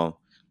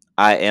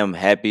 I am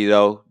happy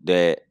though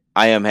that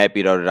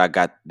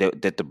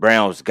that the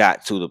Browns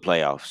got to the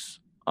playoffs.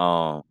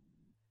 Um,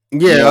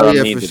 you Yeah, know oh what I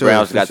yeah, mean? for The sure,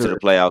 Browns for got to sure, the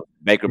playoffs.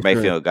 Baker for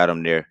sure. Mayfield got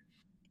them there.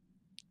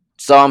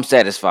 So I'm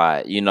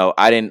satisfied. You know,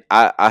 I didn't.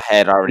 I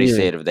had already Yeah,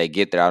 said if they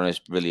get there, I don't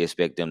really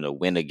expect them to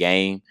win the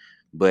game,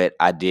 but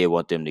I did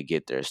want them to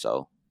get there.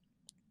 So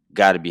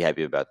got to be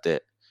happy about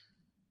that.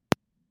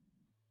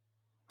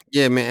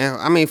 yeah, man.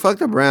 I mean, fuck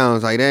the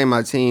Browns. Like they ain't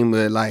my team,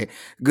 but like,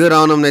 good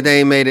on them that they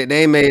ain't made it.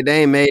 They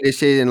ain't made this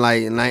shit in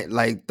like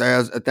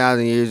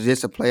 1,000 years.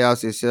 Just the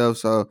playoffs itself.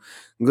 So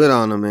good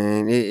on them,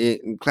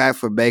 man. Clap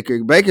for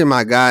Baker. Baker,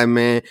 my guy,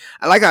 man.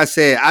 Like I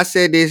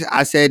said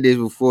this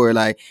before.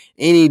 Like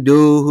any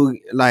dude who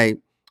like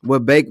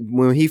what Baker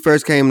when he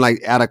first came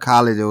like out of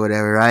college or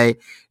whatever, right?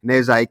 And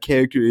there's like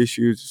character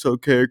issues. So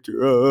character,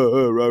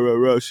 rah rah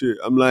rah shit.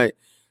 I'm like,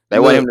 They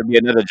want him look, to be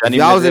another if Johnny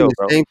y'all was in Manziel, the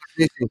bro. same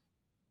position.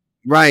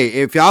 Right.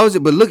 If y'all was,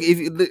 but look, if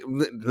you,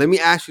 let me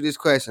ask you this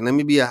question. Let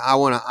me be. I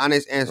want an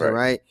honest answer. Right,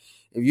 Right.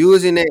 If you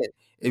was in that,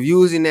 if you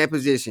was in that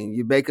position,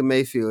 you Baker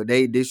Mayfield,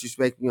 they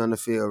disrespect you on the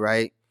field,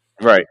 right?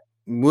 right.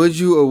 Would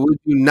you or would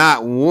you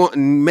not want?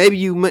 Maybe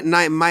you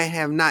might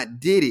have not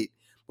did it,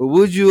 but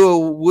would you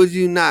or would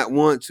you not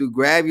want to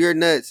grab your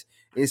nuts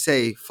and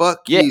say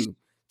 "fuck Yes, you"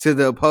 to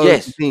the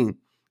opposing yes. team?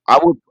 I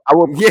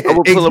Yeah,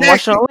 would pull a exactly.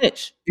 Marshawn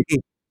Lynch.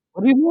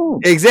 What do you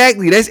mean?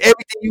 Exactly. That's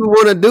everything you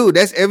want to do.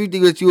 That's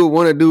everything that you would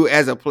want to do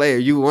as a player.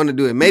 You want to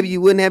do it. Maybe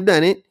you wouldn't have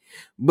done it,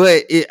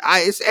 but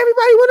it's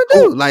everybody want to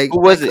do. Who Like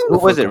was it? come Who the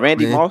was fuck it? on,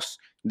 Randy man. Moss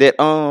that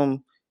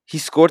he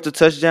scored the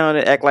touchdown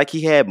and act like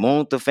he had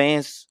mooned the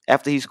fans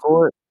after he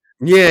scored.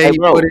 Yeah, Hey, he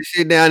put bro, his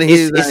shit down and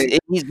he's like,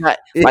 he's not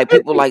like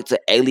people like to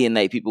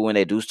alienate people when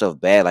they do stuff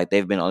bad. Like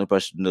they've been the only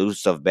person to do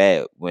stuff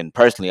bad. When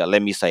personally,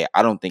 let me say,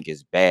 I don't think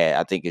it's bad.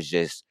 I think it's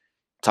just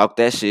talk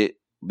that shit.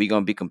 We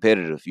gonna be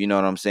competitive. You know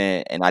what I'm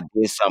saying? And I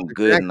did something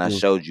good and I exactly.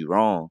 showed you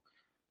wrong.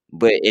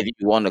 But if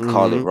you want to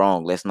call it Mm-hmm.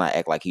 wrong, let's not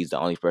act like he's the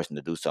only person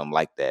to do something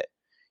like that.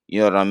 You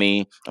know what I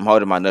mean? I'm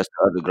holding my nuts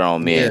to other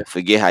grown Yeah. men.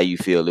 Forget how you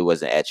feel. It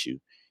wasn't at you.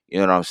 You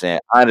know what I'm saying?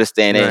 I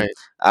understand that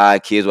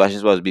Right. kids watching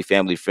supposed to be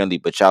family friendly,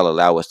 but y'all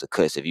allow us to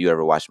cuss. If you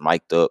ever watch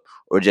Mic'd Up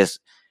or just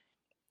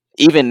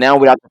even now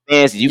without the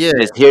fans, you Yeah. can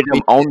just hear I mean,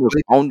 them on the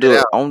bleep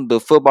that out. on the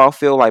football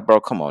field. Like, bro,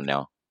 come on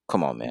now,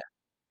 come on, man.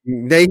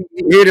 They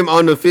hit him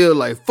on the field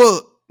like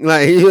fuck.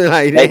 Like you're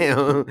like They,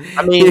 damn.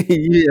 I mean,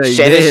 You're like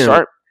Shannon damn.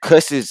 Sharp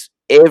cusses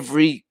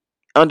every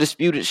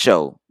undisputed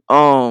show.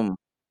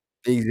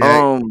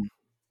 Exactly. Um,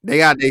 They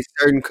got they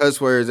certain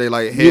cuss words. They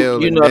like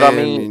hell you and know what I damn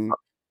mean? and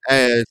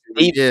ass. And,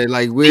 Steve, yeah,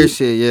 like weird Steve,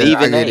 shit. Yeah,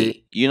 I Stephen get it.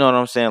 A. You know what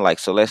I'm saying? Like,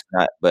 so let's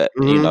not. But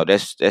you Mm-hmm. know,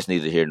 that's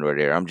neither here nor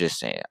there. I'm just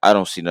saying, I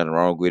don't see nothing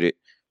wrong with it.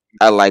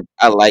 I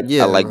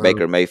Yeah, like bro.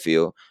 Baker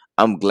Mayfield.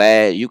 I'm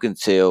glad you can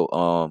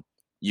tell.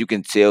 You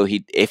can tell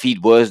he if he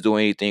was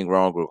doing anything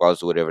wrong,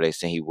 regardless of whatever they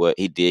say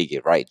he did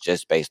get right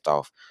just based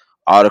off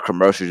all the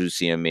commercials you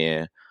see him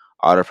in,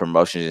 all the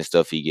promotions and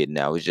stuff he get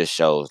now. It just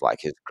shows like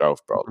his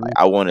growth, bro. Like Mhm.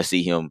 I want to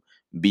see him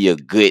be a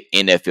good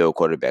NFL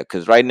quarterback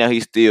because right now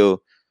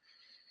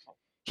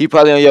he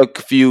probably on your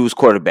confused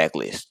quarterback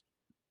list.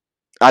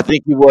 I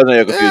think he was on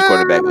your confused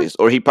quarterback Uh, list,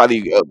 or he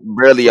probably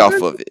barely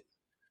off of it.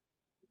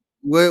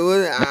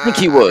 what I think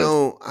he I was.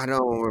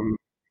 don't remember.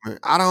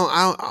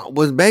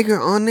 Was Baker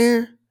on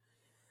there?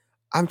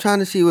 I'm trying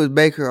to see was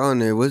Baker on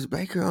there. Was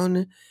Baker on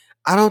there?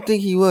 I don't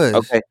think he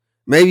was. Okay,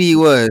 Maybe he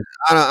was.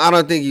 I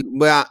don't think he,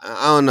 but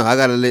I don't know. I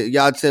gotta let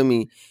y'all tell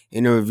me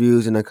in the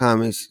reviews in the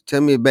comments.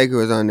 Tell me if Baker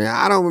was on there.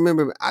 I don't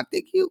remember. I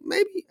think he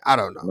maybe. I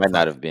don't know. might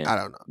not Fuck have it. been, I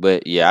don't know.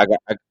 but yeah,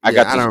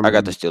 Yeah, I don't I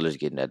got the remember. Steelers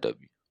getting that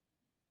W.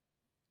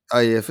 Oh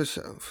yeah, for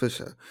sure, for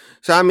sure.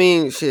 So I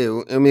mean, shit.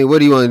 I mean, what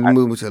do you want to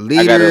move to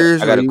I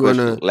leaders, or got a you want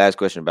question, to? last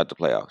question about the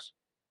playoffs,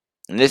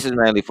 and this is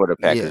mainly for the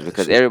Packers Yeah,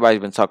 because shoot.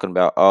 everybody's been talking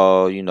about,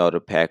 oh, you know,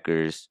 the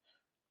Packers.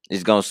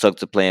 It's gonna suck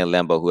to play in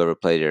Lambeau. Whoever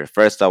played there.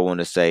 First, I want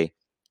to say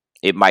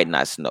it might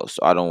not snow, so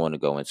I don't want to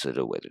go into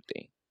the weather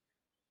thing.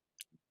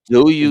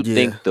 Do you Yeah.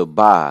 think the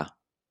bye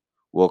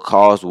will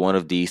cause one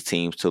of these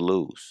teams to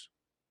lose?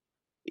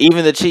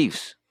 Even the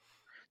Chiefs.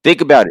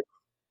 Think about it.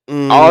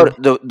 All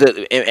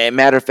Mm,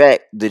 matter of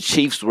fact, the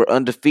Chiefs were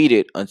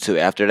undefeated until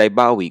after they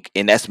bye week,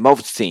 and that's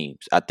most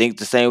teams. I think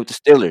the same with the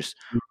Steelers.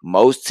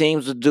 Most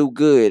teams will do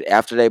good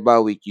after they bye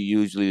week. You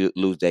usually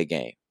lose that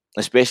game,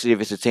 especially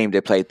if it's a team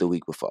that played the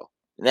week before.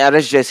 Now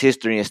that's just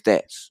history and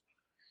stats.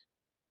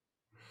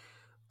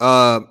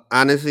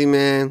 honestly,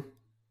 man.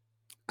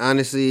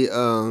 Honestly,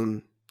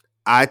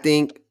 I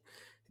think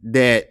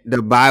that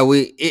the bye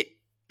week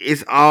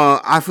it's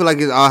all. I feel like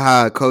it's all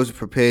how a coach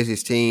prepares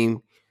his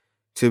team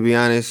To be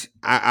honest,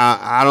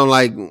 I don't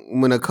like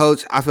when a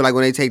coach. I feel like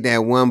when they take that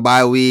one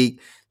bye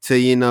week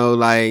to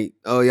like,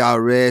 oh, y'all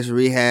rest,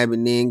 rehab,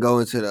 and then go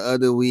into the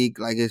other week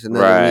like it's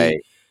another week.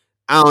 Right.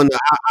 I don't know.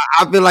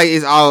 I feel like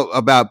it's all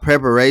about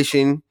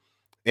preparation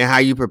and how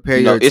you prepare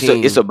You know, your it's a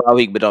team. bye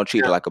week, but don't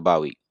treat it like a bye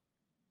week.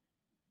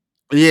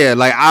 Yeah,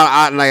 like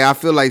I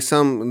feel like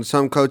some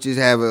coaches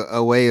have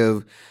a way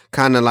of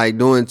kind of like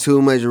doing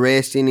too much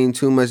resting and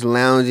too much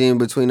lounging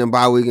between the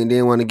bye week and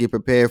then want to get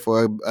prepared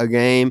for a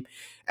game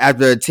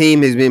after a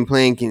team has been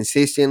playing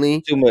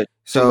consistently. Too much,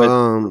 too So much,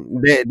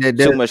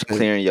 too much that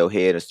clearing your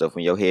head and stuff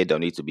when your head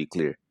don't need to be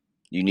clear.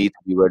 You need to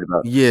be worried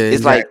about. yeah,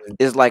 It's like exactly.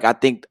 it's like I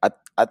think I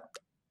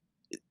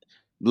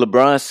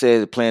LeBron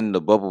said playing in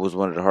the bubble was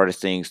one of the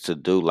hardest things to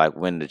do, like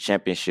win the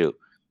championship.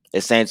 At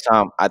the same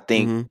time, I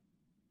think Hmm.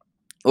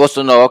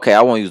 also no, okay,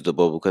 I won't use the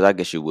bubble because I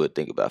guess you would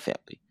think about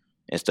family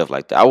and stuff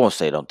like that. I won't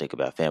say don't think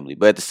about family,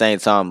 but at the same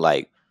time,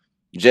 like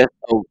just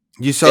a,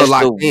 You so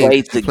just a locked in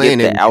way because you to playing get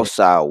the every day.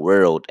 outside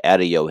world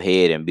out of your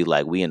head and be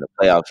like, we in the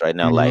playoffs right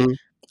now. Like Hmm.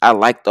 I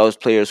like those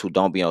players who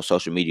don't be on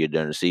social media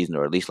during the season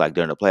or at least like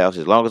during the playoffs.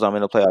 As long as I'm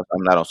in the playoffs,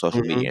 I'm not on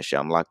social Hmm. media and shit.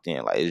 I'm locked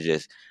in. Like it's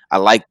just I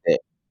like that.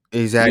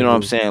 You know what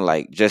I'm Exactly. saying?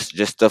 Like just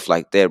stuff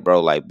like that,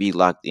 bro. Like be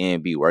locked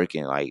in, be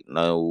working. Like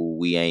no,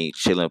 we ain't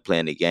chilling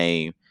playing the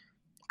game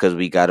because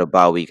we got a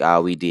bye week. Ah,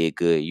 we did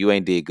good. You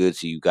ain't did good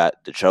till you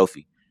got the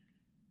trophy.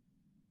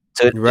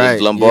 So if Right.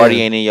 Lombardi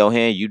Yeah. ain't in your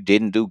hand, you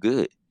didn't do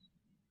good.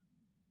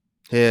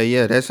 Hell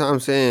yeah, that's what I'm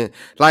saying.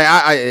 Like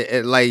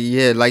like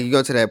yeah, like you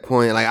go to that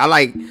point. Like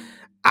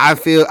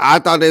I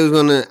thought they was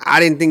gonna. I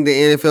didn't think the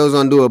NFL was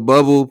gonna do a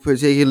bubble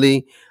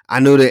particularly. I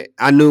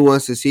knew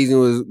once the season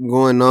was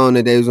going on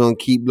that they was gonna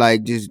keep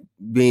like just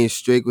being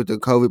strict with the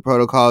COVID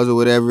protocols or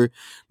whatever.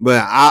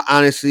 But I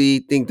honestly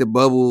think the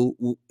bubble,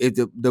 if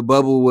the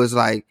bubble was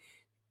like,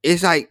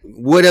 it's like,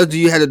 what else do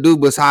you have to do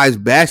besides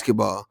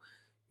basketball?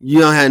 You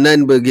don't have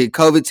nothing but get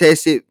COVID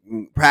tested,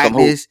 Come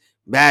hoop. practice,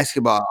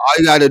 basketball. All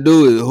you got to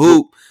do is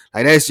hoop.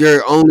 Like that's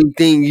your only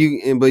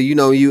thing. But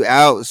you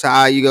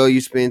outside. You go.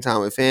 You spend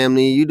time with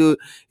family. You do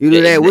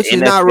that, The which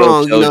is not NFL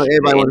wrong. shows you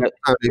Everybody wants to spend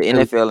time with the their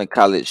family. NFL and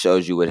college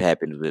shows you what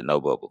happens with no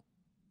bubble.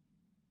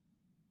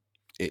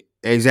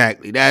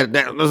 Exactly. That's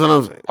what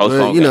I'm saying.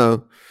 But Postpone game.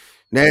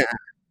 that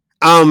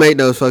I don't make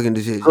those fucking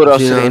decisions.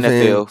 Kudos You to know the what I'm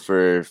saying? NFL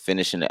for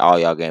finishing all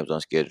y'all games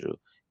on schedule.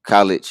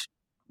 College,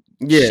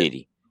 Yeah.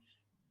 shitty,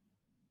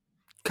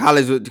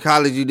 College,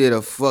 you did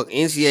a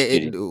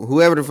shitty. NCAA,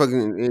 whoever the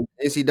fucking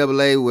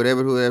NCAA,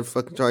 whoever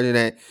fucking charging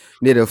that,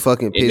 did a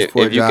fucking And piss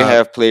poor if you can job.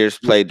 have players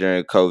play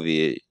during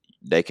COVID,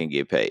 they can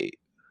get paid.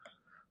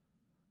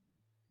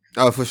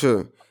 Oh, for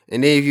sure.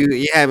 And then if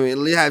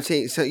you have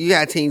teams, so you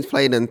got teams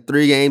playing in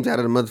 3 games out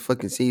of the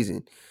motherfucking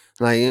season,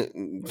 like,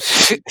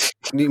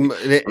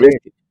 Risk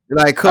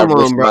like I come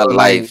on, risked bro, my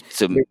like, life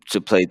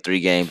to play 3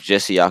 games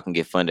just so y'all can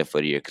get funded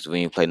for the year because we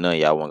ain't play none.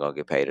 Y'all wasn't gonna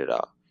get paid at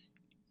all.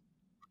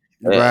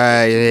 Uh,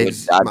 right? but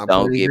I My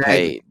don't point get exactly.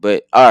 paid.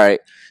 But all right,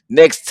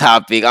 next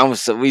topic.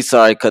 We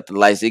sorry cut the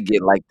lights. It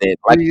get like that.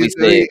 Like we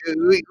said,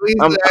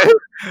 I'm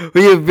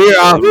We veer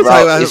off. We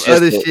talk raw. about some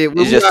other shit.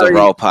 It's We just a already,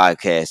 raw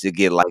podcast. It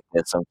get like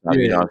that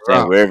sometimes. You yeah, know what I'm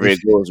saying? raw. Wherever This it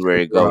shit goes, is where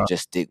it super goes, raw.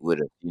 just stick with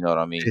it. You know what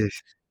I mean?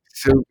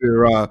 It's super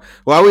raw.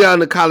 While we on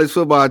the college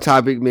football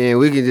topic, man,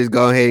 we can just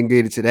go ahead and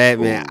get into that,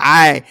 man. Ooh,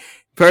 I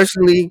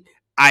personally,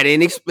 I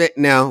didn't expect.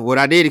 Now, what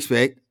I did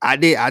expect, I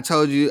did. I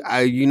told you.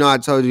 I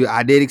told you.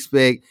 I did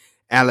expect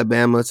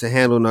Alabama to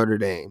handle Notre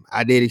Dame.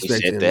 I did we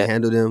expect said them to that.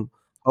 handle them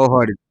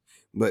wholeheartedly.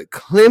 But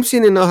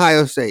Clemson and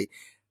Ohio State,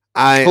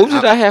 Who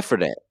I, did I have for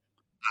that?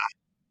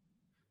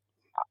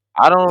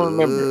 I don't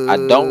remember. I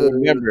don't uh,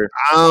 remember.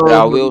 I But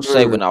I don't will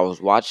say remember. when I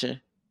was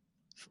watching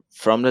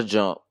from the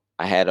jump,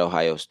 I had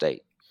Ohio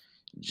State.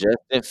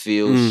 Justin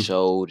Fields Mm,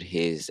 showed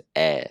his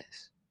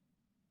ass.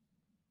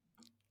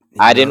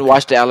 I didn't okay.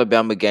 watch the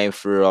Alabama game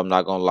for real. I'm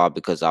not gonna lie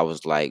because I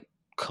was like,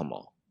 come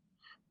on.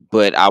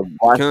 But I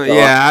watched the.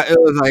 Yeah, it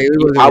was like it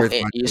wasn't worth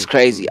It's watching.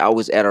 crazy. Mm. I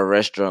was at a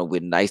restaurant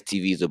with nice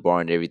TVs, a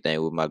bar, and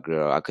everything with my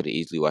girl. I could have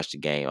easily watched the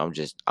game.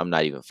 I'm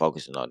not even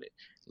focusing on it.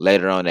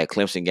 Later on, that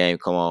Clemson game,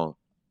 come on,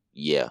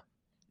 yeah,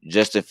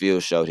 Justin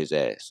Fields showed his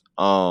ass.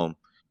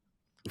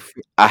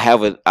 I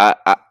have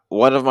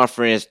one of my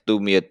friends threw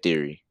me a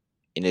theory,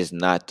 and it's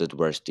not the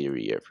worst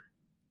theory ever.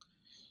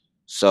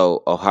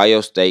 So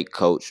Ohio State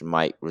coach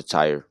might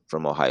retire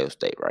from Ohio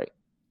State, right?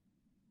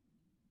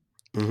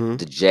 Mm-hmm.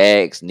 The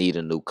Jags need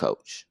a new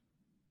coach.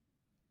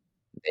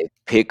 They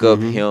pick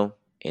up Mm-hmm. him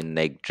and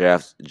they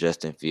draft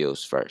Justin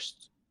Fields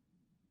first.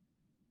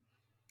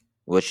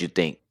 What you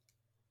think?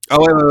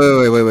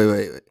 Oh,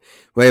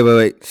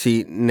 wait.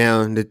 See,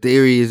 now the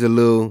theory is a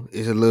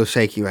little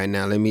shaky right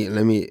now. Let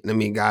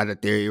me guide the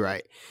theory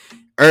right.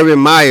 Urban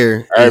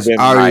Meyer is Urban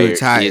already Meyer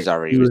retired. is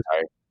already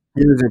retired.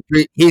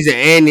 He's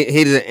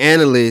an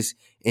analyst,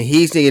 and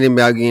he's thinking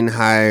about getting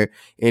hired,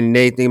 and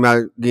they think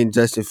about getting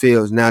Justin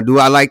Fields. Now, do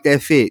I like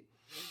that fit?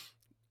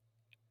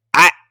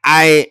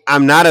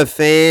 I'm not a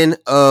fan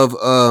of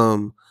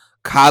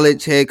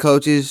college head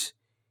coaches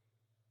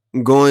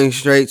going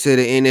straight to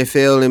the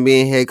NFL and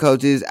being head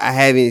coaches. I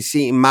haven't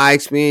seen my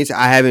experience.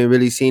 I haven't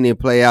really seen it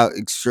play out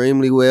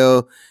extremely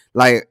well.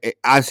 Like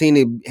I've seen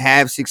it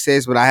have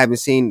success, but I haven't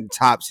seen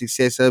top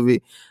success of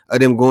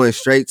them going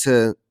straight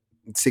to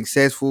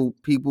successful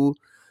people.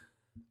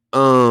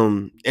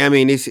 I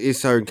mean, it's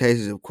certain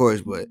cases, of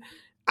course, but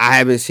I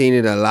haven't seen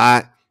it a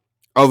lot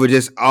over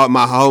just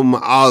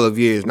all of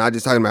years. Not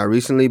just talking about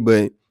recently,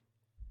 but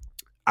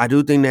I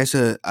do think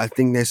I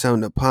think that's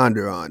something to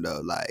ponder on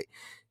though. Like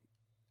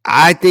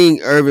I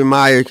think Urban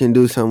Meyer can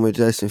do something with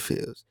Justin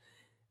Fields.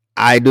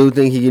 I do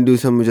think he can do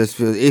something with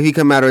Justin Fields. If he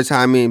come out of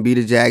retirement and be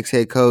the Jags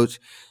head coach,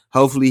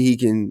 hopefully he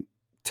can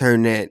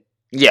turn that.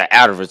 Yeah,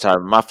 out of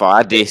retirement. My fault.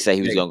 I did say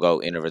he was gonna go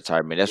into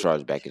retirement. That's where I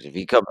was back. If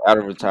he come out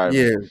of retirement,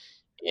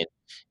 Yeah.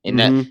 and, and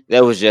Mm-hmm.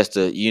 that was just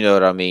a, you know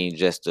what I mean,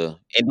 just a,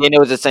 and then it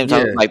was the same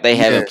time Yeah. like they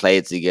Yeah. haven't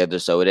played together,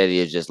 so that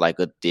is just like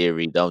a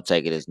theory. Don't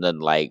take it as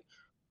nothing like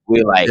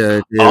we're like, Yeah.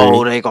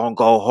 oh, Theory. they gonna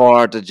go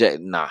hard to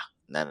nah,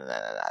 nah.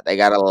 They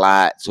got a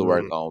lot to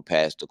work Mm. on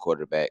past the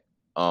quarterback.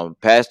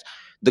 Past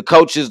the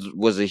coaches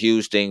was a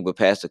huge thing, but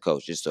past the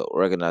coach, it's the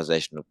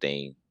organizational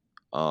thing.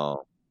 Um,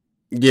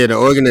 Yeah. The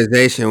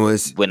organization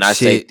was when I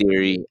say shit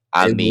theory,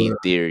 I as mean well.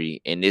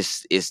 theory, and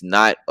it's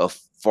not a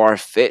far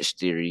fetched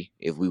theory.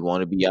 If we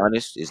want to be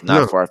honest, it's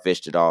not No. far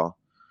fetched at all.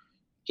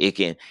 It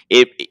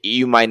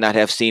you might not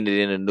have seen it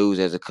in the news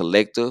as a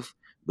collective,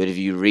 but if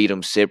you read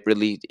them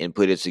separately and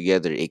put it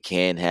together, it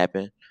can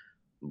happen.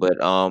 But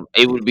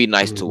it would be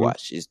nice to Mm-hmm.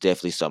 watch. It's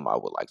definitely something I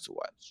would like to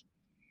watch.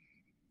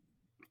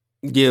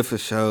 Yeah, for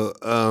sure.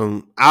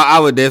 I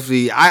would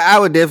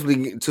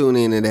definitely tune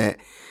into that.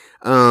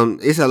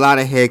 It's a lot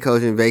of head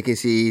coaching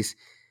vacancies.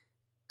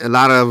 A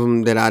lot of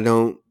them that I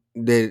don't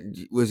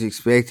that was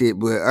expected,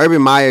 but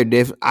Urban Meyer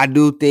I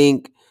do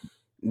think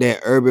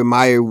that Urban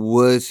Meyer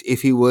was,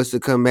 if he was to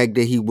come back,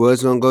 that he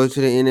was gonna go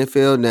to the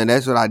NFL. Now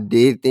that's what I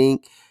did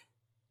think.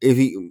 If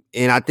he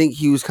and I think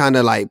he was kind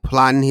of like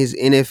plotting his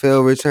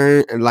NFL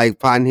return and like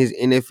plotting his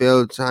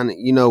NFL trying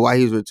to, while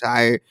he was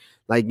retired,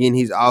 like getting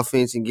his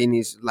offense and getting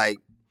his like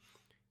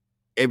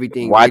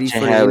everything ready Watching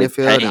for the how it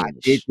NFL. And I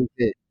did changed. think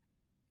that.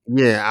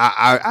 Yeah,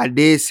 I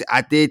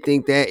did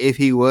think that if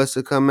he was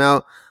to come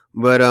out,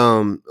 but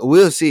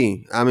we'll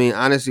see. I mean,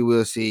 honestly,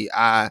 we'll see.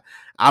 I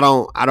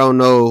don't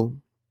know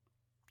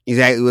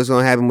exactly what's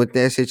gonna happen with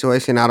that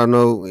situation. I don't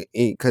know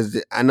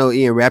because I know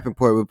Ian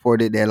Rappaport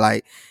reported that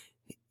like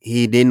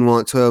he didn't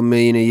want 12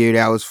 million a year.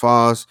 That was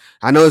false.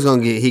 I know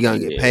he gonna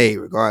get Yeah, paid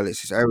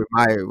regardless. It's Urban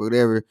Meyer,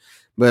 whatever.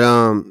 But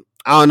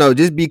I don't know.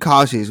 Just be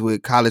cautious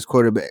with college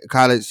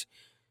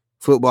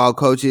football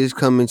coaches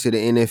coming to the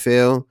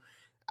NFL.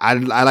 I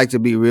like to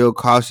be real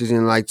cautious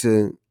and like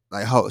to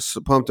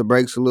pump the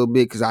brakes a little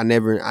bit because I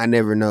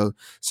never know.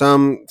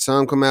 Some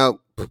come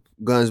out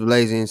guns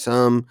blazing.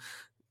 Some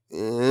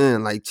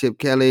like Chip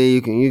Kelly.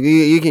 You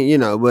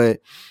can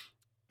but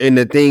and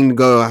the thing to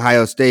go to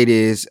Ohio State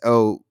is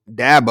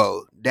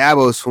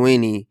Dabo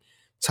Sweeney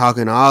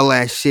talking all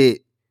that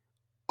shit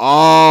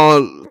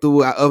all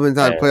through up until the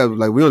fact, playoffs.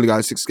 Like we only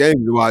got 6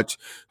 games to watch.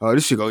 Oh,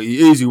 this shit gonna be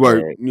easy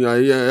work. fact,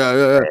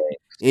 Yeah.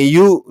 And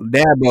you,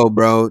 Dabo,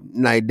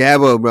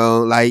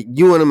 bro, like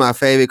you one of my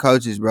favorite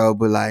coaches, bro.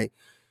 But like,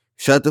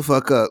 shut the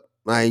fuck up.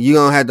 Like you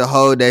gonna have to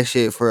hold that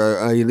shit for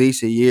at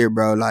least a year,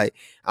 bro. Like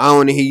I don't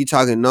want to hear you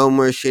talking no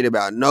more shit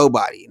about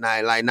nobody.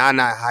 Like not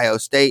Ohio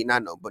State,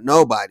 but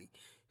nobody.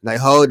 Like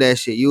hold that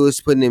shit. You was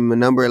putting him at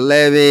number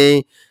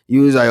 11.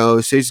 You was like, oh,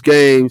 6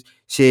 games.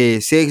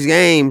 Shit, 6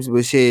 games,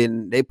 but shit,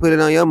 they put it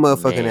on your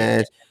motherfucking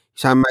man. ass.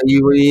 Talking about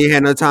you ain't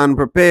had no time to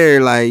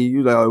prepare. Like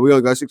you like, oh, we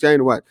only got 6 games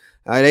to watch.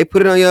 They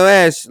put it on your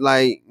ass.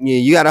 Like yeah,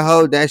 you gotta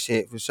hold that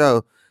shit for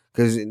sure.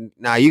 Cause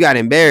now you got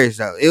embarrassed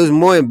though. It was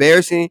more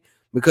embarrassing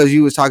because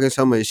you was talking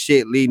so much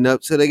shit leading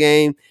up to the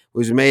game,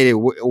 which made it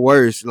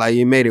worse. Like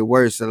it made it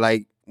worse. So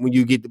like when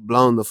you get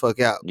blown the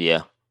fuck out.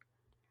 Yeah.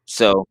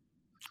 So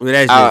But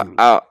that's just me.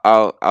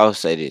 I'll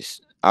say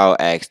this. I'll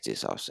ask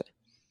this. I'll say,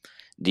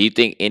 do you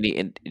think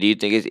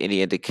it's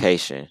any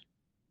indication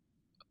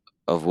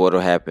of what will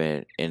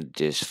happen in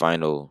this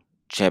final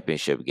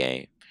championship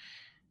game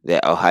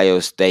that Ohio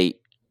State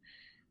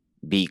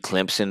beat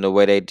Clemson the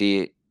way they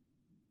did,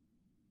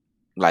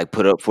 like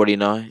put up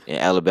 49, and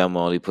Alabama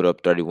only put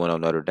up 31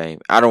 on Notre Dame?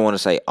 I don't want to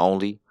say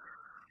only,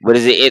 but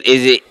is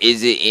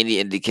it any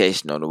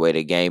indication on the way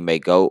the game may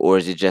go, or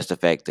is it just the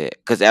fact that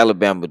because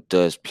Alabama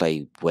does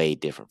play way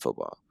different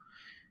football?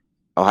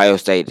 Ohio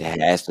State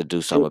has to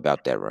do something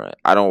about that run.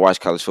 I don't watch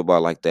college football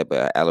like that,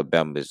 but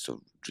Alabama is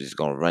just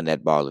gonna run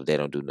that ball if they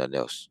don't do nothing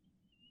else.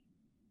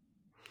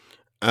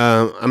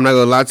 I'm not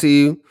gonna lie to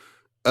you.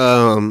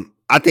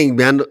 I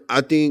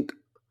think.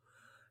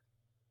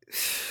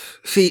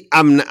 See,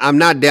 I'm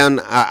not down.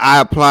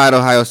 I applaud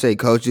Ohio State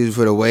coaches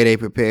for the way they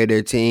prepared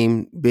their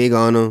team. Big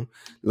on them.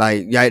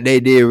 Like yeah, they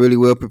did really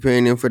well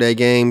preparing them for that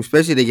game,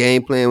 especially the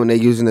game plan when they're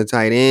using the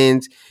tight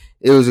ends.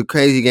 It was a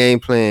crazy game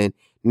plan.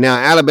 Now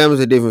Alabama's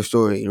a different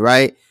story,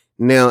 right?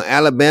 Now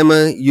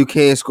Alabama, you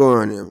can't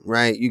score on them,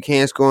 right? You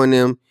can't score on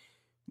them,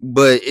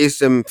 but it's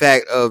the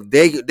fact of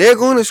they're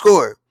going to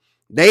score.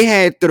 They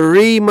had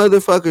 3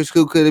 motherfuckers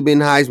who could have been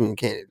Heisman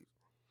candidates.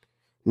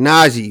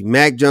 Najee,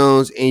 Mac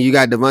Jones, and you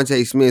got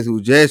Devontae Smith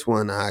who just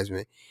won the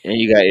Heisman. And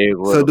you got Eric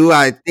So Weddle. do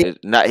I think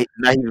Not he's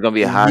gonna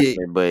be a yeah,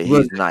 Heisman, but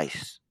but he's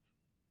nice.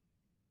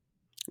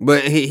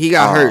 he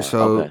got hurt, Oh,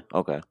 so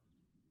okay.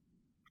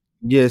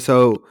 yeah,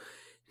 so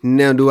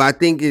now do I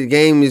think his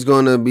game is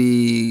gonna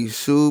be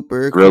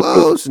super Real quick,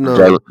 close? No.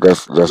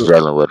 that's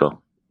Jalen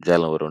Weddle.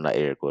 Jalen Weddle, not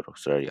Eric Weddle.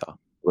 Sorry, y'all.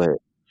 Go ahead.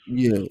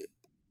 Yeah.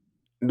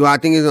 Do I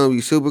think it's gonna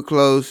be super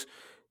close?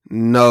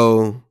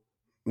 No.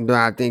 Do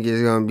I think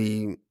it's gonna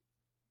be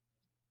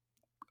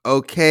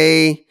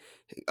okay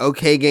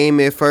game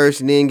at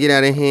first and then get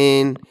out of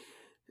hand?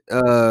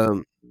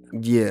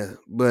 Yeah,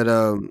 but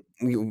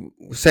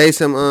say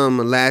some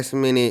last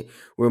minute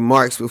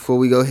remarks before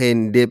we go ahead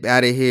and dip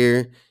out of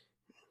here.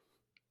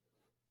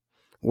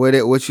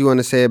 What you want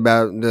to say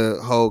about the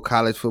whole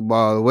college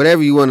football?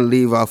 Whatever you want to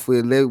leave off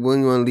with. When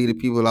you want to leave the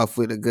people off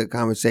with a good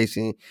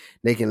conversation,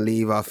 they can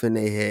leave off in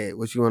their head.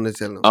 What you want to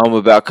tell them?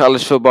 About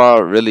college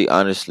football, really,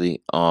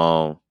 honestly,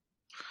 I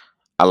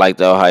like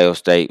that Ohio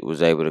State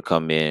was able to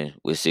come in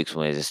with 6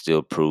 wins and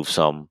still prove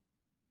something.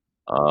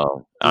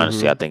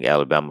 Honestly, I think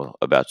Alabama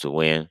about to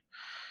win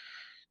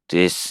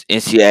this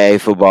NCAA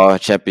football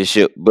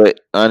championship. But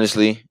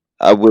honestly,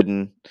 I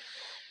wouldn't.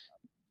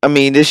 I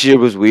mean, this year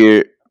was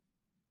weird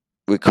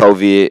with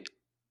COVID.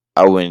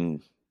 I'm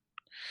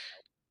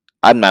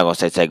not gonna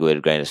say take it with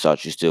a grain of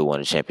salt. You still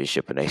won a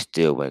championship, and they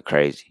still went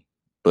crazy.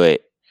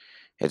 But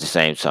at the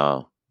same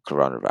time,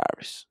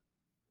 coronavirus.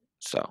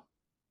 So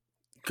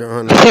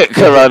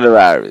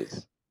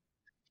coronavirus.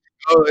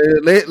 Oh,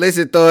 let's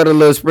just throw it a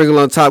little sprinkle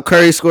on top.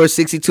 Curry scored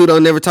 62.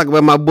 Don't never talk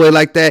about my boy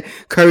like that.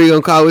 Curry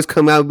gonna always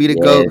come out and be the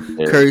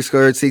GOAT. Curry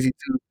scored 62.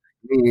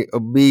 A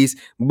beast.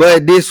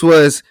 But this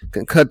was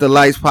Cut the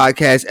Lights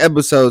podcast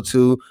episode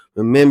 2.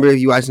 Remember, if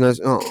you watching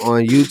us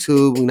on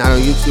YouTube, we're not on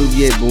YouTube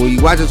yet, but when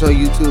you watch us on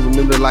YouTube,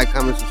 remember to like,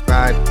 comment,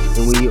 subscribe,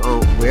 and when you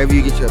on wherever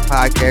you get your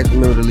podcast,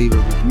 remember to leave a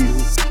review.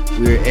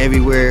 We're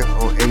everywhere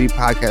on every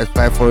podcast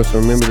platform, so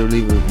remember to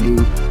leave a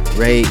review,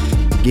 rate,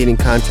 get in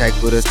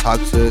contact with us,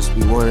 talk to us.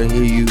 We want to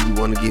hear you. We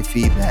want to get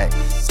feedback.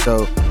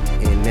 So,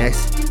 and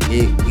that's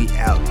it. We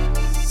out.